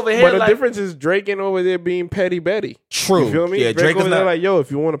Drizzy over here. But the like, difference is Drake ain't over there being petty Betty. True. You feel me? Yeah, Drake Drake is over there not. like, yo, if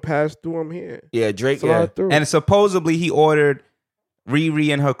you want to pass through, I'm here. Yeah, Drake. Slide Yeah. through. And supposedly he ordered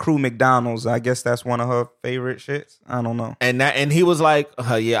Riri and her crew McDonald's. I guess that's one of her favorite shits. I don't know. And he was like,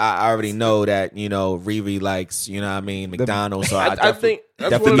 yeah, I already know that, you know, Riri likes, you know what I mean, McDonald's. So I think that's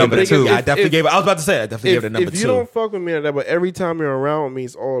definitely one of the number biggest- two. if- I definitely if- gave it. I was about to say, I definitely gave it a number If you two. don't fuck with me like that, but every time you're around me,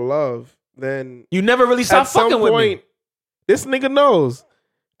 it's all love, then You never really at stopped some fucking with point, me. this nigga knows.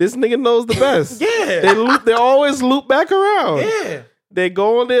 This nigga knows the best. Yeah. They always loop back around. Yeah. They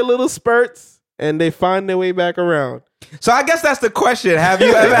go on their little spurts and they find their way back around. So I guess that's the question. Have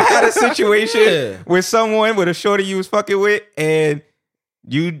you ever had a situation Yeah. with someone with a shorty you was fucking with and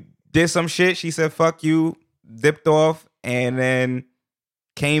you did some shit, she said fuck you, dipped off, and then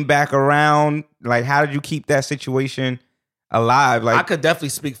came back around? Like, how did you keep that situation alive? I Like, could definitely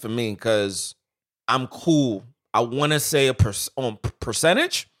speak for me because I'm cool. I want to say on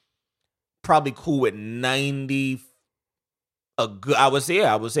percentage, probably cool with 90. I would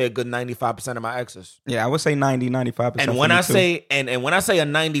say a good 95% of my exes. yeah, I would say 90-95%. And when I say and when I say a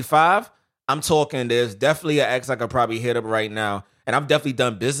 95, I'm talking there's definitely an ex I could probably hit up right now. And I've definitely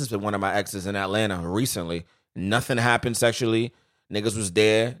done business with one of my exes in Atlanta recently. Nothing happened sexually. Niggas was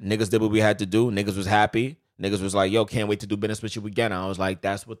there. Niggas did what we had to do. Niggas was happy. Niggas was like, yo, can't wait to do business with you again. I was like,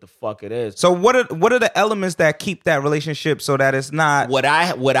 that's what the fuck it is. So what are the elements that keep that relationship so that it's not? What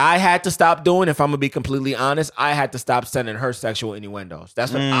I had to stop doing, if I'm gonna be completely honest, I had to stop sending her sexual innuendos.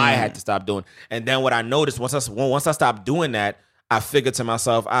 That's what I had to stop doing. And then what I noticed once I stopped doing that, I figured to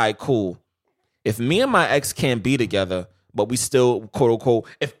myself, all right, cool. If me and my ex can't be together, but we still, quote unquote,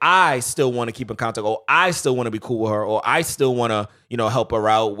 if I still want to keep in contact, or I still want to be cool with her, or I still want to, you know, help her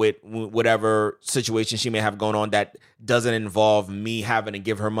out with whatever situation she may have going on that doesn't involve me having to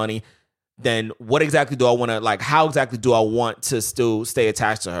give her money, then what exactly do I want to, like, how exactly do I want to still stay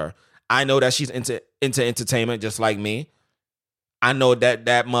attached to her? I know that she's into entertainment just like me. I know that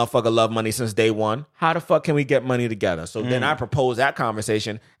motherfucker love money since day one. How the fuck can we get money together? So then I proposed that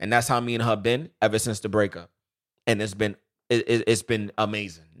conversation, and that's how me and her been ever since the breakup. And it's been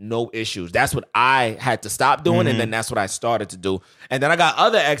amazing. No issues. That's what I had to stop doing, and then that's what I started to do. And then I got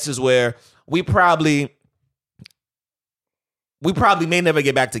other exes where we probably may never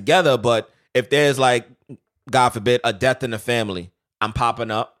get back together, but if there's, like, God forbid, a death in the family, I'm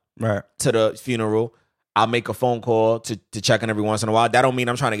popping up Right. to the funeral. I'll make a phone call to check in every once in a while. That don't mean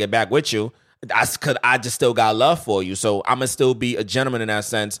I'm trying to get back with you. That's because I just still got love for you. So I'm going to still be a gentleman in that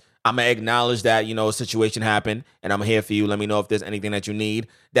sense. I'm going to acknowledge that, you know, a situation happened and I'm here for you. Let me know if there's anything that you need.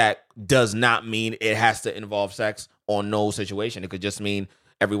 That does not mean it has to involve sex or no situation. It could just mean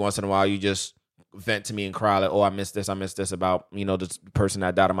every once in a while you just vent to me and cry like, oh, I missed this about, you know, this person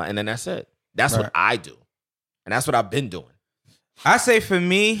that died of my, and then that's it. That's Right. what I do. And that's what I've been doing. I say for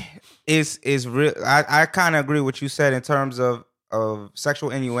me is real. I kind of agree with what you said in terms of sexual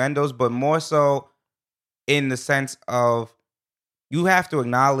innuendos, but more so in the sense of you have to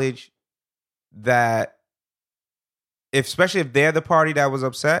acknowledge that, especially if they're the party that was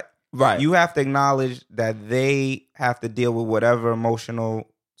upset, Right. you have to acknowledge that they have to deal with whatever emotional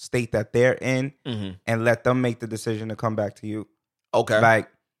state that they're in, Mm-hmm. and let them make the decision to come back to you. Okay. Like,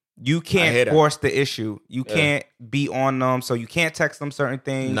 you hear can't that. force the issue. You Yeah. can't be on them, so you can't text them certain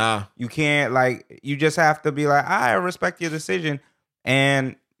things. Nah. You can't, like, you just have to be like, I respect your decision,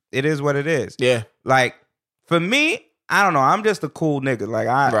 and it is what it is. Yeah. Like, for me, I don't know. I'm just a cool nigga. Like,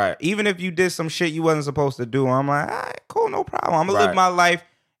 Right. even if you did some shit you wasn't supposed to do, I'm like, all right, cool, no problem. I'm gonna Right. live my life,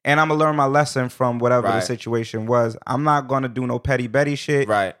 and I'm gonna learn my lesson from whatever the Right. situation was. I'm not gonna do no petty Betty shit.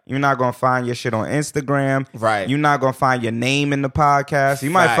 Right. You're not gonna find your shit on Instagram. Right. You're not gonna find your name in the podcast. You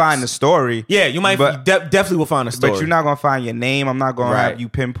might Facts. find the story. Yeah, you might But- definitely will find a story. But you're not gonna find your name. I'm not gonna Right. have you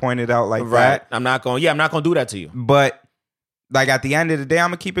pinpointed out like right. that. I'm not going to do that to you. But like at the end of the day, I'm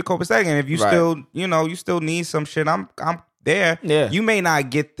gonna keep it copacetic. And if you Right. still, you still need some shit, I'm there. Yeah. You may not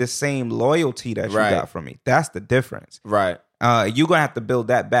get the same loyalty that you Right. got from me. That's the difference. Right. You're gonna have to build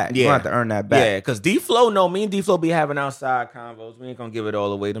that back. You're Yeah. gonna have to earn that back. Yeah, because D-Flow know, me and D-Flow be having outside convos. We ain't going to give it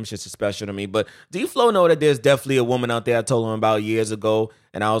all away. Them shits are special to me. But D-Flow know that there's definitely a woman out there I told him about years ago.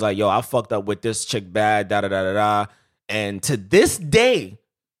 And I was like, yo, I fucked up with this chick bad, da-da-da-da-da. And to this day,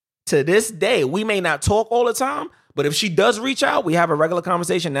 we may not talk all the time, but if she does reach out, we have a regular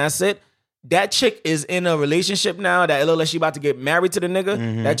conversation, that's it. That chick is in a relationship now that it look like she about to get married to the nigga.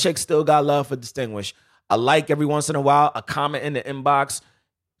 Mm-hmm. That chick still got love for Distinguished. I like every once in a while, a comment in the inbox,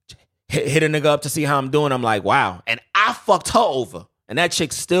 hit a nigga up to see how I'm doing. I'm like, wow. And I fucked her over. And that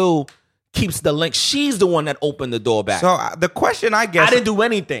chick still keeps the link. She's the one that opened the door back. So the question I guess I didn't do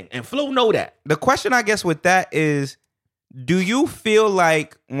anything, and Flo know that. the question I guess with that is, do you feel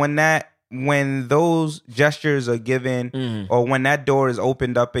like when those gestures are given or when that door is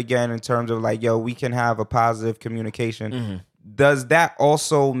opened up again in terms of like, yo, we can have a positive communication, does that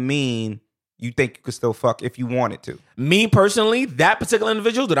also mean you think you could still fuck if you wanted to? Me personally, that particular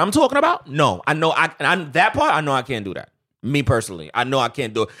individual that I'm talking about, no. I know that part, I know I can't do that. Me personally, I know I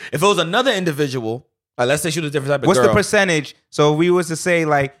can't do it. If it was another individual, let's say she was a different type of What's girl. the percentage? So if we was to say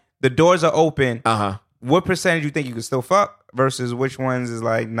like the doors are open, Uh-huh. what percentage you think you could still fuck versus which ones is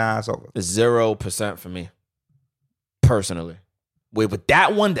like, nah, it's over? 0% for me. Personally. Wait, but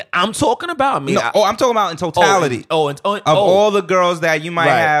that one that I'm talking about, I mean, No, I'm talking about in totality. of All the girls that you might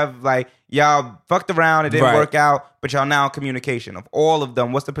Right. have, like, y'all fucked around, it didn't Right. work out, but y'all now in communication. Of all of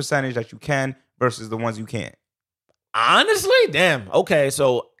them, what's the percentage that you can versus the ones you can't? honestly, damn. Okay,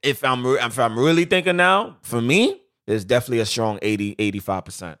 so if I'm really thinking now, for me, there's definitely a strong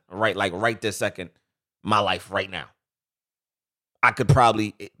 80-85%. Right, like right this second, my life right now. I could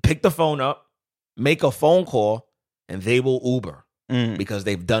probably pick the phone up, make a phone call, and they will Uber because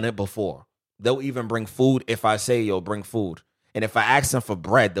they've done it before. They'll even bring food if I say, yo, bring food. And if I ask them for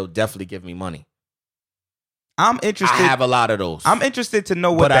bread, they'll definitely give me money. I'm interested. I have a lot of those. I'm interested to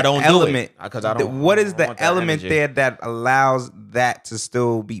know what But I don't do it, element. 'cause I don't- What I is don't the want that element energy. there that allows that to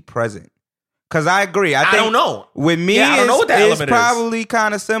still be present? Because I agree. I think don't know. With me, Yeah, I don't know what that it's element is. probably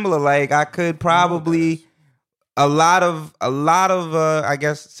kind of similar. Like I could probably a lot of I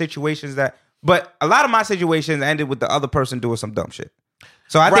guess situations but a lot of my situations ended with the other person doing some dumb shit.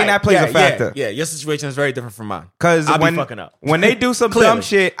 So I think that plays a factor. Yeah, your situation is very different from mine. Because I'll when be fucking up. when they do some Clearly. dumb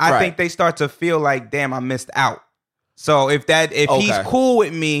shit, I Right. think they start to feel like, damn, I missed out. So if he's cool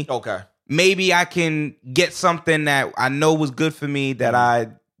with me, Okay. maybe I can get something that I know was good for me that I,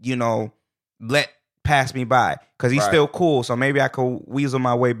 let pass me by because he's Right. still cool. So maybe I could weasel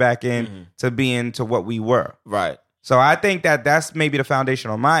my way back in to being to what we were. Right. So I think that's maybe the foundation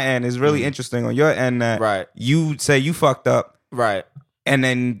on my end. Is really interesting on your end that Right. you say you fucked up Right. and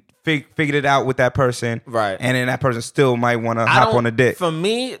then figured it out with that person. Right. And then that person still might want to I hop don't- on a dick. For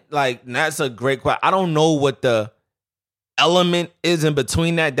me, like, that's a great question. I don't know what the element is in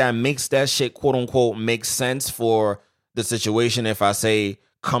between that makes that shit, quote unquote, make sense for the situation. If I say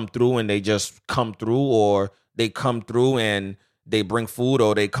come through and they just come through, or they come through and they bring food,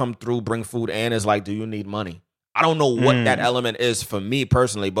 or they come through, bring food, and it's like, do you need money? I don't know what that element is for me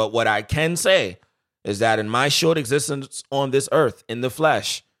personally, but what I can say is that in my short existence on this earth, in the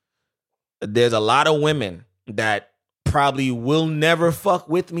flesh, there's a lot of women that probably will never fuck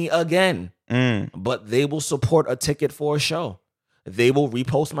with me again, but they will support a ticket for a show. They will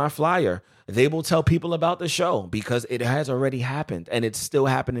repost my flyer. They will tell people about the show because it has already happened and it's still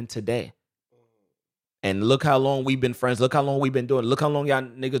happening today. And look how long we've been friends. Look how long we've been doing. Look how long y'all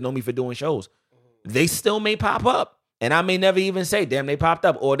niggas know me for doing shows. They still may pop up. And I may never even say, damn, they popped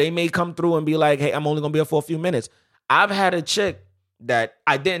up. Or they may come through and be like, hey, I'm only going to be here for a few minutes. I've had a chick that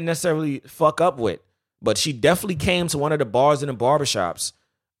I didn't necessarily fuck up with, but she definitely came to one of the bars and the barbershops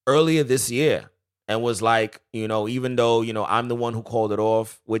earlier this year and was like, even though, I'm the one who called it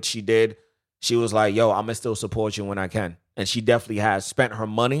off, which she did, she was like, yo, I'm going to still support you when I can. And she definitely has spent her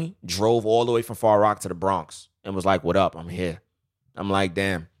money, drove all the way from Far Rock to the Bronx and was like, what up? I'm here. I'm like,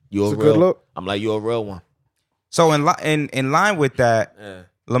 damn, you a It's a real good look. I'm like, you're a real one. So in line with that, Yeah.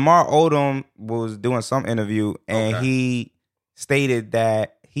 Lamar Odom was doing some interview and Okay. he stated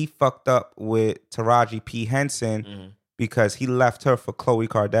that he fucked up with Taraji P. Henson because he left her for Khloe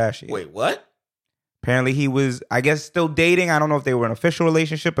Kardashian. Wait, what? Apparently he was, I guess, still dating. I don't know if they were in an official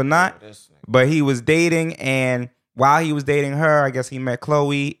relationship or not, but he was dating. And while he was dating her, I guess he met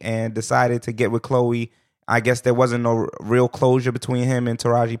Khloe and decided to get with Khloe. I guess there wasn't no real closure between him and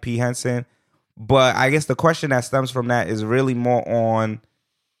Taraji P. Henson. But I guess the question that stems from that is really more on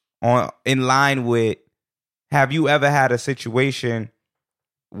in line with, have you ever had a situation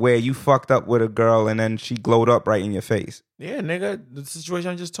where you fucked up with a girl and then she glowed up right in your face? Yeah, nigga, the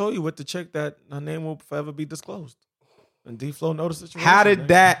situation I just told you with the chick that her name will forever be disclosed. And D-Flow know the situation. How did nigga.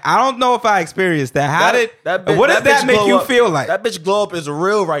 that? I don't know if I experienced that. How did bitch- what does that bitch make glow you up? feel like? That bitch glow up is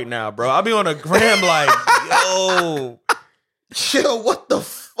real right now, bro. I'll be on a gram like, yo, chill, what the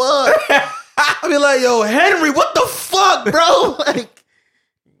fuck? I'll be like, yo, Henry, what the fuck, bro? Like,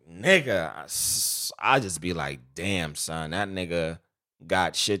 nigga, I just be like, damn, son, that nigga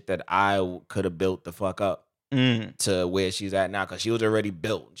got shit that I could have built the fuck up to where she's at now, because she was already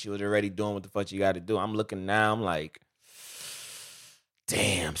built. She was already doing what the fuck you got to do. I'm looking now, I'm like,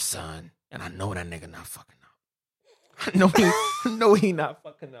 damn, son. And I know that nigga not fucking up. No, he not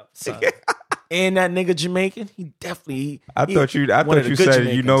fucking up, son. And that nigga Jamaican, he definitely. I thought you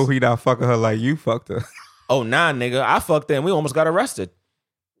said you know he not fucking her like you fucked her. Oh nah, nigga, I fucked her and we almost got arrested.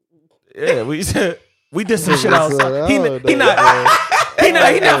 Yeah, we did some shit outside. He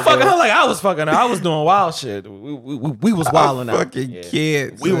not fucking her like I was fucking her. I was doing wild shit. We was wilding out. Fucking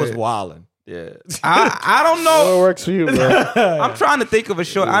kids. We was wilding. Yeah. I don't know. What works for you, bro? I'm trying to think of a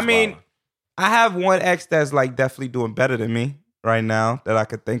show. I mean, I have one ex that's like definitely doing better than me right now that I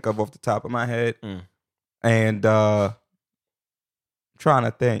could think of off the top of my head. And trying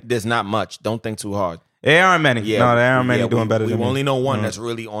to think. There's not much. Don't think too hard. There aren't many. Yeah, no, there aren't many doing better than me. We only know one that's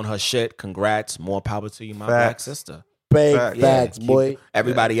really on her shit. Congrats. More power to you, my black sister. Big facts, boy.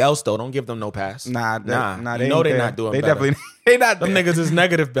 Everybody else though, don't give them no pass. Nah. You They know they're there. not doing They better. definitely. They not. Them there. niggas is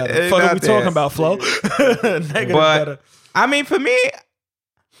negative better. They Fuck are not we there. talking about, Flo? Negative better. I mean, for me,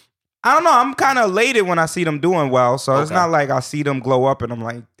 I don't know. I'm kind of elated when I see them doing well. So it's not like I see them glow up and I'm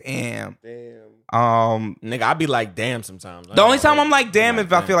like, damn. Nigga, I be like, damn sometimes. The only time I'm like, damn,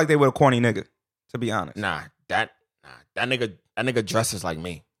 if I feel like they were a corny nigga. To be honest. That nigga dresses like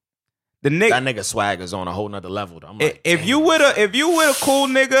me. That nigga swag is on a whole nother level. I'm like, if you with a cool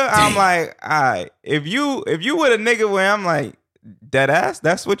nigga, I'm like, all right. If you with a nigga where I'm like, dead ass,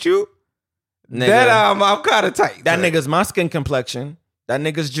 that's what you. Nigga, that I'm kind of tight. That nigga's my skin complexion. That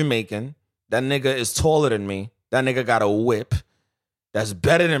nigga's Jamaican. That nigga is taller than me. That nigga got a whip. That's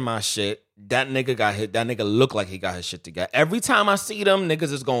better than my shit. That nigga got hit. That nigga look like he got his shit together. Every time I see them,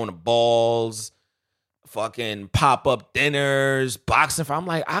 niggas is going to balls, fucking pop-up dinners, boxing. I'm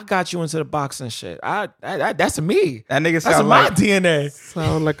like, I got you into the boxing shit. That's me. That nigga that's sound my like DNA.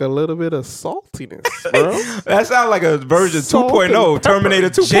 Sound like a little bit of saltiness, bro. That sound like a version 2.0, Terminator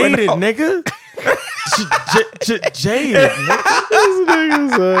 2.0. Jaded, nigga. Jaded,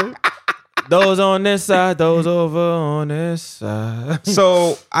 nigga. Those on this side, those over on this side.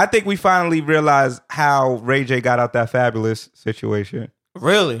 So I think we finally realized how Ray J got out that Fabulous situation.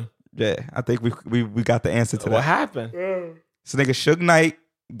 Really? Yeah, I think we got the answer to that. What happened? This nigga Suge Knight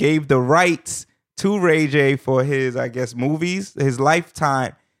gave the rights to Ray J for his, I guess, movies, his life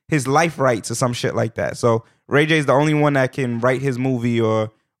rights or some shit like that. So Ray J is the only one that can write his movie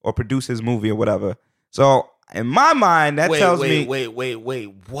or produce his movie or whatever. So in my mind, that tells me. Wait.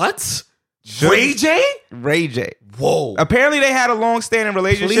 What? Ray J? Ray J. Whoa. Apparently they had a long-standing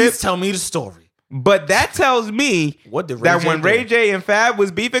relationship. Please tell me the story. But that tells me when Ray J and Fab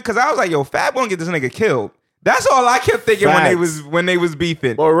was beefing, because I was like, yo, Fab won't get this nigga killed. That's all I kept thinking when they was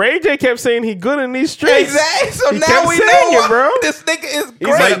beefing. Well, Ray J kept saying he good in these streets. Exactly. So he now we know it, bro. This nigga is great.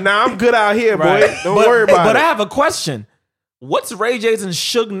 He's like, nah, I'm good out here, boy. Don't worry about it. But I have a question. What's Ray J's and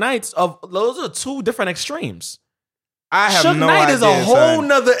Suge Knight's of? Those are two different extremes. I have Suge no Knight idea, is a whole son.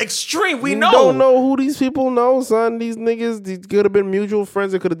 nother extreme. We You don't know who these people know, son. These niggas, these could have been mutual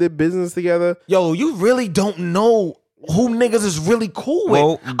friends. They could have did business together. Yo, you really don't know who niggas is really cool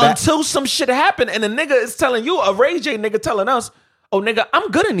with until some shit happened and the nigga is telling you, a Ray J nigga telling us, oh nigga, I'm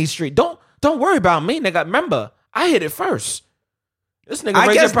good in these streets. Don't worry about me, nigga. Remember, I hit it first. This nigga,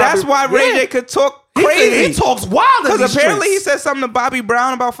 I guess that's why Ray J could talk crazy. He talks wild because apparently he said something to Bobby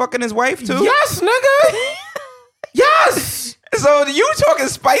Brown about fucking his wife too. Yes, nigga. Yes. So you talking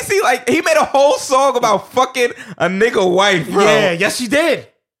spicy? Like he made a whole song about fucking a nigga wife, bro. Yeah, yes he did.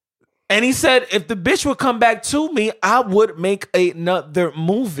 And he said if the bitch would come back to me, I would make another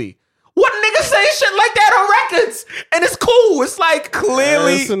movie. What nigga say shit like that on records? And it's cool. It's like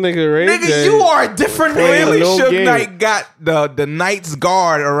clearly, That's a nigga, Ray J. you are a different clearly nigga. Suge Knight got the Knight's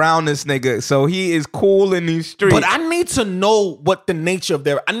guard around this nigga, so he is cool in these streets. But I need to know what the nature of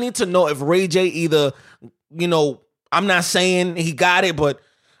their. I need to know if Ray J either, I'm not saying he got it, but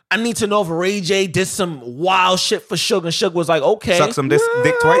I need to know if Ray J did some wild shit for Suge, and Suge was like, okay, suck some dick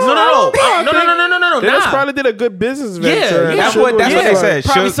twice. No. They just probably did a good business venture. Yeah, that's what they said.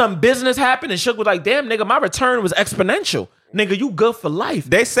 Probably Suge, some business happened, and Suge was like, damn, nigga, my return was exponential. Nigga, you good for life.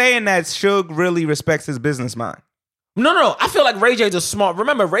 they saying that Suge really respects his business mind. No. I feel like Ray J's a smart.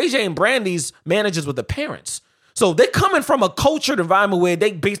 Remember, Ray J and Brandy's managers were the parents. So they're coming from a cultured environment where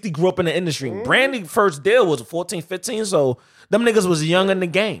they basically grew up in the industry. Brandy first deal was 14, 15, so them niggas was young in the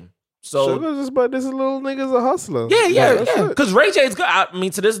game. So Sugar's just, but this little nigga's a hustler. Yeah. Because Ray J's good. I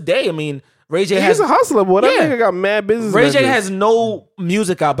mean, to this day, Ray J He's a hustler, boy. That Yeah. nigga got mad business. Ray J ventures. has no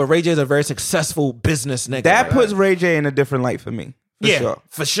music out, but Ray J is a very successful business nigga. That right? puts Ray J in a different light for me.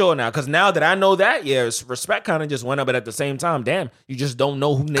 For sure now. Because now that I know that, respect kind of just went up, but at the same time, damn, you just don't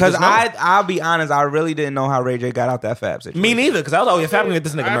know who niggas Because know. I'll be honest, I really didn't know how Ray J got out that Fab situation. Me neither, because I was like, if I'm gonna get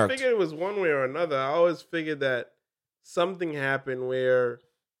this nigga I murked. figured it was one way or another. I always figured that something happened where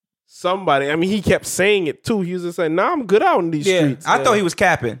somebody. I mean, he kept saying it too. He was just like, "Nah, I'm good out in these streets." I thought he was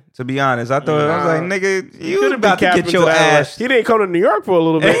capping. To be honest, I was like, "Nigga, you couldn't about be to capping get your to that ass." He didn't come to New York for a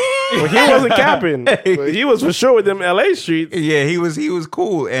little bit. But he wasn't capping. But he was for sure with them LA streets. Yeah, he was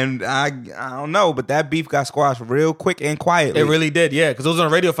cool, and I don't know, but that beef got squashed real quick and quietly. It really did, yeah, because it was on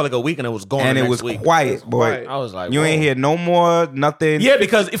the radio for like a week and it was gone. and the it next was week. quiet, boy. quiet. I was like, You ain't whoa. hear no more nothing. Yeah,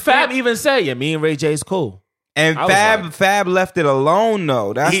 because Fab even said, "Yeah, me and Ray J's cool." and I was like- Fab left it alone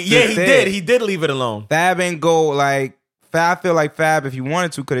though. That's He the thing. did. He did leave it alone. Fab ain't go like. I feel like Fab, if he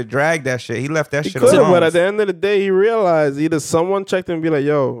wanted to, could have dragged that shit. He left that He shit could have, alone. but at the end of the day, he realized either someone checked him and be like,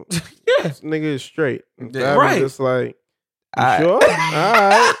 "Yo, this nigga is straight." And Fab was Right. just like, "You I- sure? All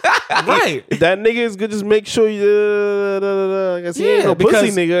right." Right. That nigga is good. Just make sure you. I guess he ain't Yeah, no because-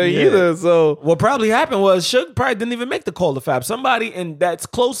 pussy nigga yeah. either. So What probably happened was Suge probably didn't even make the call to Fab. Somebody that's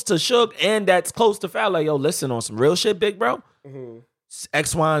close to Suge and that's close to Fab, like, yo, listen, on some real shit, big bro.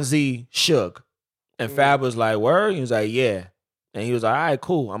 X, Y, and Z, Suge. And Fab was like, word? He was like, yeah. And he was like, all right,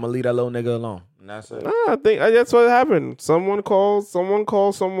 cool. I'm going to leave that little nigga alone. And that's it. nah, I think that's what happened. Someone called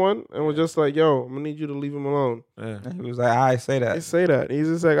someone and was just like, "Yo, I'm gonna need you to leave him alone." Yeah. He was like, "I say They that." say that. He's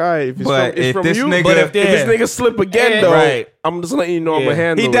just like, "All right, if it's But from, it's if from this you, nigga- but if Yeah. this nigga slip again, though, Right. I'm just letting you know I'm Yeah. gonna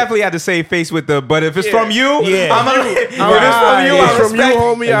handle He it." definitely had to save face with the. But if it's from you, Yeah. I'm gonna. If If it's it's from you, I from you, respect.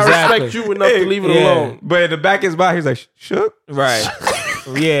 homie. I Exactly. respect you enough to leave it Yeah. alone. But in the back of his mind, he's like, "Shook." Right.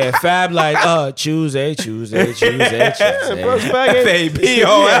 Yeah. Fab like, Tuesday. Plus, fag ain't- Baby,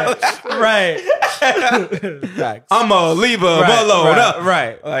 Right. Facts. I'ma leave her alone right, up.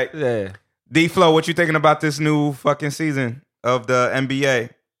 Right. Like Yeah. D-Flow, what you thinking about this new fucking season of the NBA?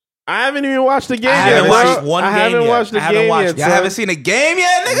 I haven't even watched the game. I haven't yet, watched bro. one I game haven't yet. watched the I haven't game watched- yet. Y'all son. haven't seen a game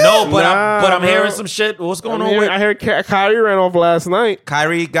yet, nigga? No, but Nah, I'm bro. hearing some shit. What's going on with I heard Kyrie ran off last night.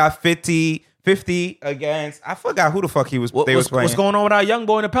 Kyrie got 50 against. I forgot who the fuck he was. They was playing. what's going on with our young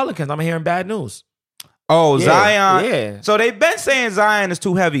boy in the Pelicans? I'm hearing bad news. Oh, Yeah, Zion. yeah. So they've been saying Zion is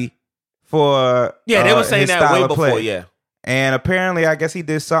too heavy for. Yeah, they were saying his that style way of before. play. Yeah. And apparently, I guess he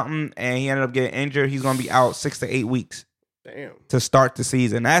did something, and he ended up getting injured. He's gonna be out 6 to 8 weeks Damn. to start the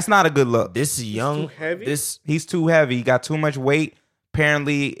season. That's not a good look. This young, too heavy? He's too heavy. He got too much weight.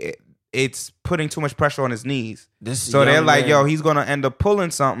 Apparently, it's putting too much pressure on his knees. So they're like, yo, he's gonna end up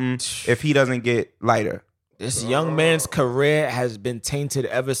pulling something if he doesn't get lighter. This young man's career has been tainted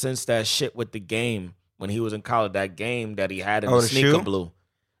ever since that shit with the game when he was in college. That game that he had in Oh, the the sneaker shoe? blue,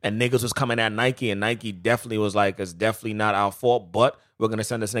 and niggas was coming at Nike, and Nike definitely was like, "It's definitely not our fault, but we're gonna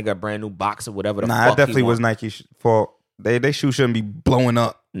send this nigga a brand new box or whatever the Nah, fuck." that definitely he was want." Nike's fault. They shoe shouldn't be blowing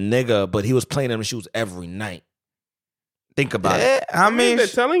up. Nigga, but he was playing them shoes every night. Think about it. Yeah, I mean, they're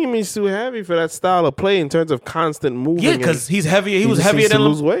telling him he's too heavy for that style of play in terms of constant moving. Yeah, because he's heavier. He was just heavier needs to than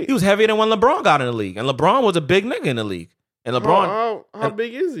lose weight. he was heavier than when LeBron got in the league, and LeBron was a big nigga in the league. And LeBron, how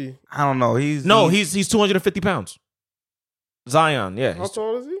big is he? I don't know. He's 250 pounds. Zion, yeah, How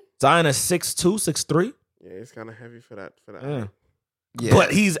tall is he? Zion is 6'2", 6'3". Yeah, he's kind of heavy for that. Yeah. yeah.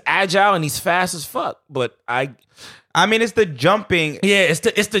 But he's agile and he's fast as fuck. But I mean, it's the jumping.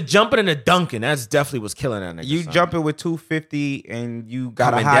 it's the jumping and the dunking. That's definitely what's killing that nigga. You son. jumping with 250 and you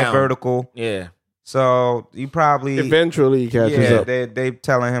got Coming a high down. vertical, Yeah. so you probably Eventually, he catches yeah. up. They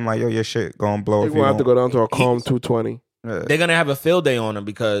telling him like, yo, your shit gonna blow. He's If you gonna have to don't. go down to a calm 220. They're gonna have a field day on him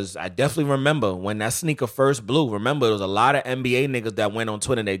because I definitely remember when that sneaker first blew. Remember, there was a lot of NBA niggas that went on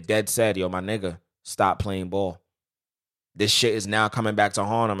Twitter and they dead said, yo, my nigga, stop playing ball. This shit is now coming back to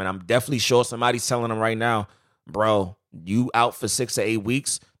haunt him. And I'm definitely sure somebody's telling him right now, bro, you out for 6 to 8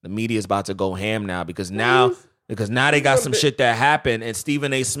 weeks. The media is about to go ham now because now they got some shit that happened. And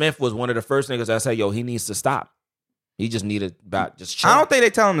Stephen A. Smith was one of the first niggas that said, yo, he needs to stop. He just needed about just chill. I don't think they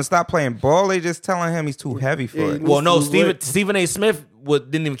tell him to stop playing ball. They just telling him he's too heavy for Yeah, it. Well, no, Lose weight. Stephen A. Smith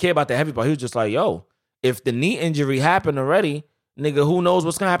didn't even care about the heavy part. He was just like, yo, if the knee injury happened already, nigga, who knows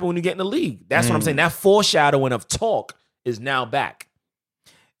what's going to happen when you get in the league? That's what I'm saying. That foreshadowing of talk is now back.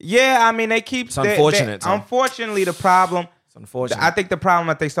 Yeah, I mean, they keep. It's unfortunate, Tom. Unfortunately, the problem. It's unfortunate. I think the problem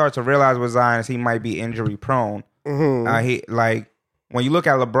that they start to realize with Zion is he might be injury prone. Mm-hmm. He like when you look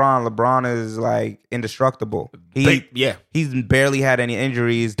at LeBron is like indestructible. Yeah. He's barely had any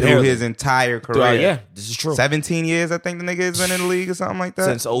injuries through Barely. his entire career. Yeah, this is true. 17 years, I think the nigga has been in the league or something like that.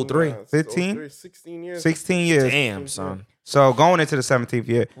 Since 03. 15? 16 years. 16 years. Damn, son. So going into the 17th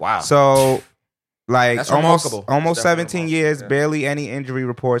year. Wow. So like That's almost remarkable. almost That's definitely 17 remarkable, years, yeah. barely any injury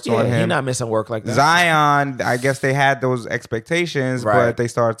reports Yeah, on he's him. not missing work like that. Zion, I guess they had those expectations, Right. but they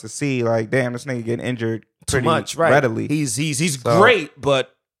started to see like, damn, this nigga getting injured Too pretty much, right? readily. He's So- great,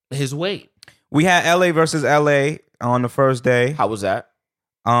 but his weight. We had LA versus LA on the first day. How was that?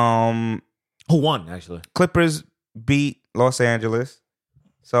 Um, Who won, actually? Clippers beat Los Angeles.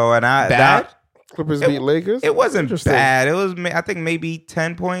 So and Bad? Clippers beat Lakers. it wasn't Interesting. bad. It was I think maybe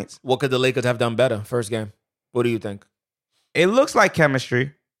 10 points. What could the Lakers have done better first game? What do you think? It looks like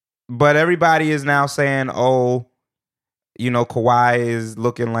chemistry, but everybody is now saying, "Oh, Kawhi is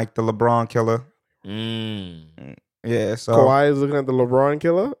looking like the LeBron killer." Yeah, so Kawhi is looking at the LeBron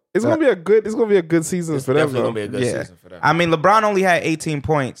killer. It's gonna be a good. It's gonna be a good season for them. Definitely Though. gonna be a good Yeah. season for them. I mean, LeBron only had 18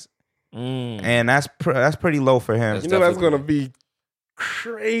 points, and that's pretty low for him. That's You know that's definitely gonna be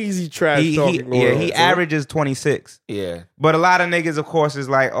crazy trash He talking. going on, he so. averages 26. Yeah. But a lot of niggas, of course, is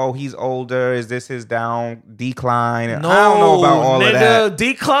like, oh, he's older. Is this his decline? I don't know about all of that.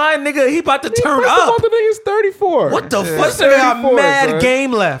 Decline, nigga. He about to turn First of up. all, the nigga's 34. What the Yeah. fuck? This nigga got 34, mad son.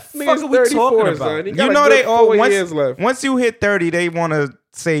 game left. Nigga's Fuck are we 34, talking about? son. He You got a know good they all 4 years left. once you hit 30, they want to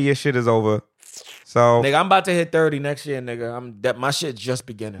say your shit is over. So Nigga, I'm about to hit 30 next year, nigga. My shit's just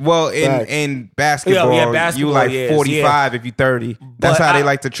beginning. well, Facts. in basketball, Yeah, basketball, you like yes, 45 if you 30. That's But how they I-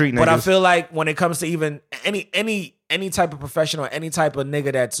 like to treat niggas. But I feel like when it comes to even any type of professional, any type of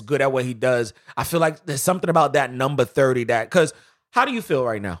nigga that's good at what he does, I feel like there's something about that number 30 because how do you feel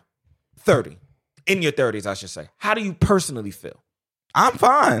right now? 30. In your 30s, I should say. How do you personally feel? I'm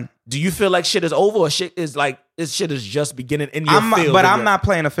fine. Do you feel like shit is over or shit is like this shit is just beginning in your field? But I'm not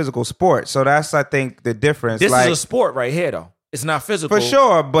playing a physical sport, so that's I think the difference. This like, is a sport right here, though. It's not physical. for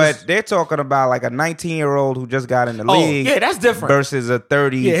sure, but they're talking about like a 19-year-old who just got in the Oh, league yeah, that's different. versus a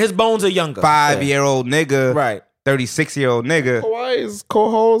 35-year-old Yeah, his bones are younger. Yeah. nigga, Right. 36-year-old nigga, Kawhi is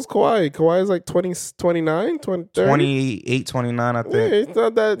co-host. Kawhi is like 20, 29, 20, 30. 28, 29, I Yeah, think. he's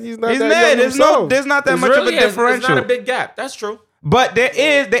not that. He's not He's that mad. young himself. There's not that It's much really of a differential. It's not a big gap. That's true. But there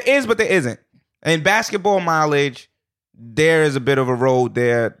is, but there isn't. In basketball mileage, there is a bit of a road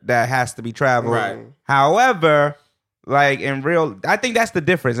there that has to be traveled. Right. However, like I think that's the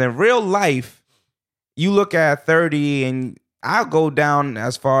difference. In real life, you look at 30 and I'll go down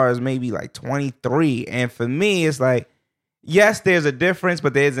as far as maybe like 23. And for me, it's like, yes, there's a difference,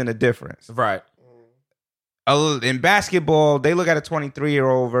 but there isn't a difference. Right. In basketball, they look at a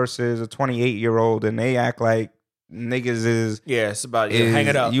 23-year-old versus a 28-year-old and they act like niggas is Yeah, it's about hang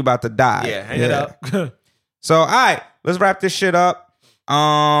it up. you about to die. Yeah, hang it up. So, all right, let's wrap this shit up.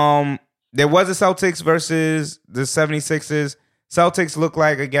 There was a Celtics versus the 76ers. Celtics look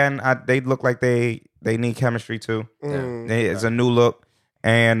like, again, they look like they need chemistry too. It's a new look.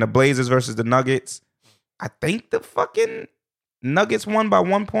 And the Blazers versus the Nuggets. I think the fucking Nuggets won by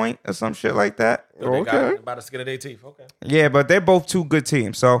 1 point or some shit like that. Okay. About to skin of their teeth. Okay. Yeah, but they're both two good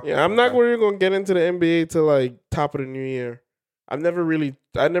teams. So, Yeah, I'm not really gonna get into the NBA till like top of the new year. I never really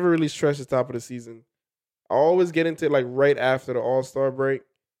stress the top of the season. I always get into it like right after the All-Star break.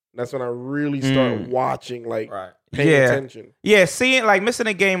 That's when I really start watching, like Right. paying attention. Yeah, seeing like missing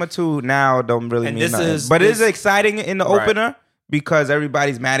a game or two now don't really And mean this nothing. is- But this- it's exciting in the Right. opener because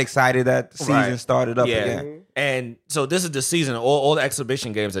everybody's mad excited that the season Right. started up Yeah. again. And so this is the season. All the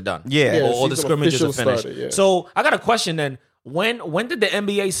exhibition games are done. Yeah. Yeah. All the season scrimmages are official finished. started, yeah. So I got a question then. When did the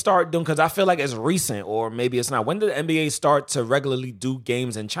NBA start doing? Because I feel like it's recent, or maybe it's not. When did the NBA start to regularly do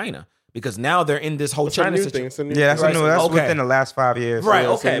games in China? Because now they're in this whole It's a China new thing. situation. It's a new Yeah, that's thing. a new. That's Okay. within the last 5 years. Right.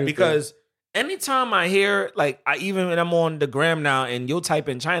 Yeah, it's a Okay. new Because anytime I hear like when I'm on the gram now and you'll type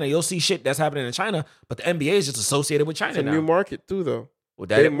in China, you'll see shit that's happening in China, but the NBA is just associated with China It's a now. new market too, though. Well,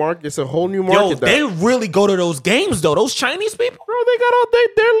 It's a whole new yo, market. they really go to those games though. Those Chinese people, bro, they got all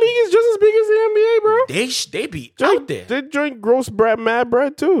their league is just as big as the NBA, bro. they be They- out there. They drink gross mad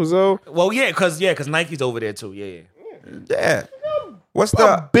bread too. So Well, because Nike's over there too. Yeah. Yeah. What's a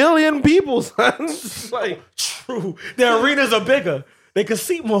the? billion people, son. It's like True. The arenas are bigger. They can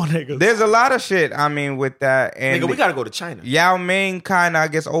seat more niggas. There's a lot of shit. I mean, with that and Nigga, we gotta go to China. Yao Ming kind of, I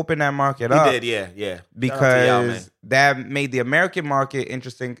guess, opened that market up. He did, yeah. Shout out to y'all, man. Because that made the American market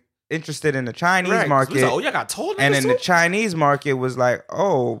interested in the Chinese Right. market. We was like, oh, y'all got told And niggas then the too? Chinese market was like,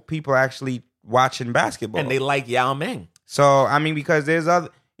 oh, people actually watching basketball. And they like Yao Ming. So, I mean, because there's other,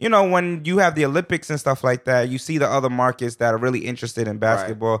 when you have the Olympics and stuff like that, you see the other markets that are really interested in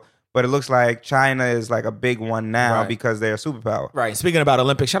basketball. But it looks like China is like a big one now Right. because they're a superpower. Right. Speaking about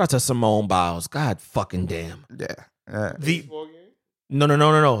Olympics, shout out to Simone Biles. God fucking damn. Yeah. No.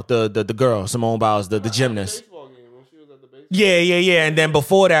 The girl, Simone Biles, the gymnast. Yeah. And then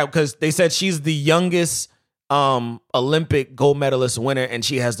before that, because they said she's the youngest Olympic gold medalist winner, and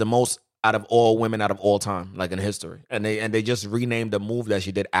she has the most out of all women out of all time, like in history. And they just renamed the move that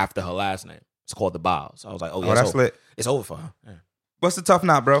she did after her last name. It's called the Biles. I was like, oh yeah, Oh, that's it's over. lit. It's over for her. Yeah. What's the tough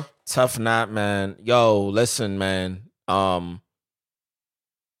knot, bro? Tough knot, man. Yo, listen, man.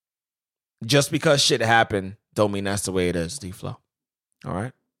 Just because shit happened don't mean that's the way it is, D-Flow. All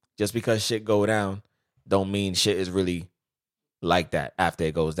right? Just because shit go down don't mean shit is really like that after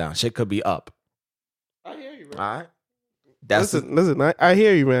it goes down. Shit could be up. I hear you, man. All right. That's Listen. I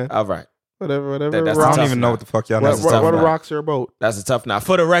hear you, man. all right. Whatever. That's I tough don't even know now. what the fuck y'all What niggas talking about. rocks your boat? That's a tough now.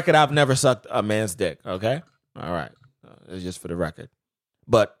 For the record, I've never sucked a man's dick. Okay. All right. It's just for the record.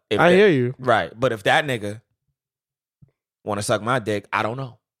 But if I hear you. Right. But if that nigga want to suck my dick, I don't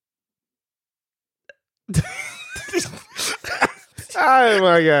know. Oh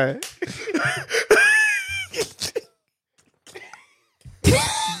my god.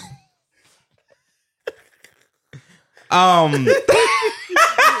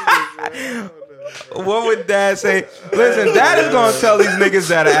 What would Dad say? Listen, Dad is gonna tell these niggas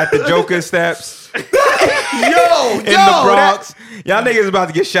that are at the Joker steps in the Bronx. Y'all niggas about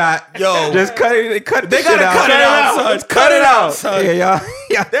to get shot. Yo. Just cut it. Cut They the gotta shit out. cut it out, son. Cut it out, son. Yeah,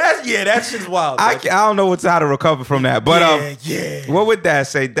 y'all. That shit's wild. I don't know how to recover from that. But yeah. what would Dad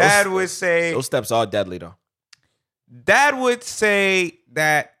say? Dad would say. Those steps are deadly though. Dad would say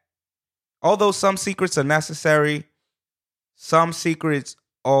that although some secrets are necessary, some secrets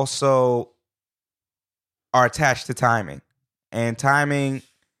also are attached to timing. And timing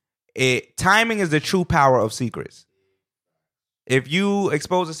is the true power of secrets. If you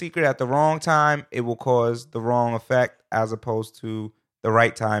expose a secret at the wrong time, it will cause the wrong effect as opposed to the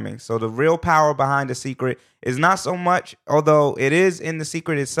right timing. So the real power behind a secret is not so much, although it is in the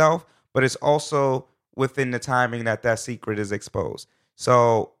secret itself, but it's also within the timing that secret is exposed.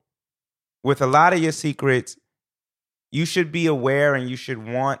 So with a lot of your secrets, you should be aware and you should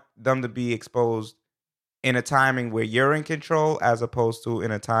want them to be exposed in a timing where you're in control as opposed to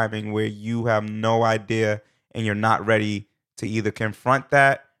in a timing where you have no idea and you're not ready to either confront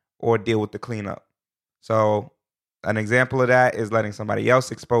that or deal with the cleanup. So an example of that is letting somebody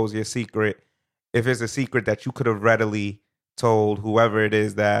else expose your secret if it's a secret that you could have readily told whoever it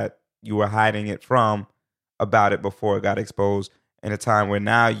is that you were hiding it from about it before it got exposed, in a time where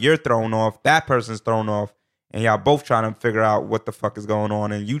now you're thrown off, that person's thrown off, and y'all both trying to figure out what the fuck is going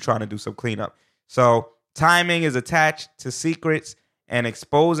on and you trying to do some cleanup. So timing is attached to secrets, and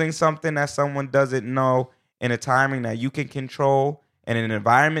exposing something that someone doesn't know in a timing that you can control and in an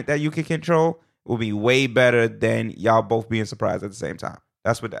environment that you can control will be way better than y'all both being surprised at the same time.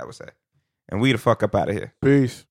 That's what Dad would say. And we the fuck up out of here. Peace.